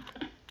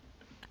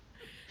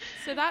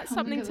 So that's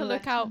something to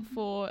look out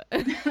for.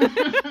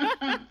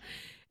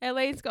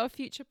 Elaine's got a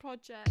future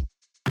project.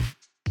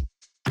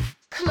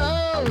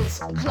 Clothes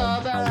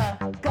clubber,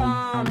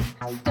 gone,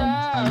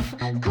 stuff.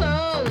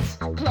 Clothes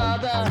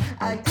clubber,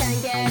 I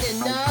can't get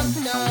enough,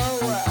 no.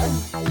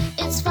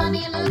 It's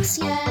funny looks,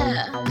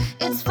 yeah.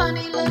 It's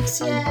funny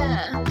looks,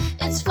 yeah.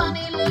 It's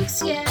funny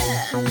looks, yeah.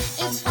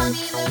 It's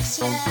funny looks,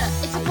 yeah.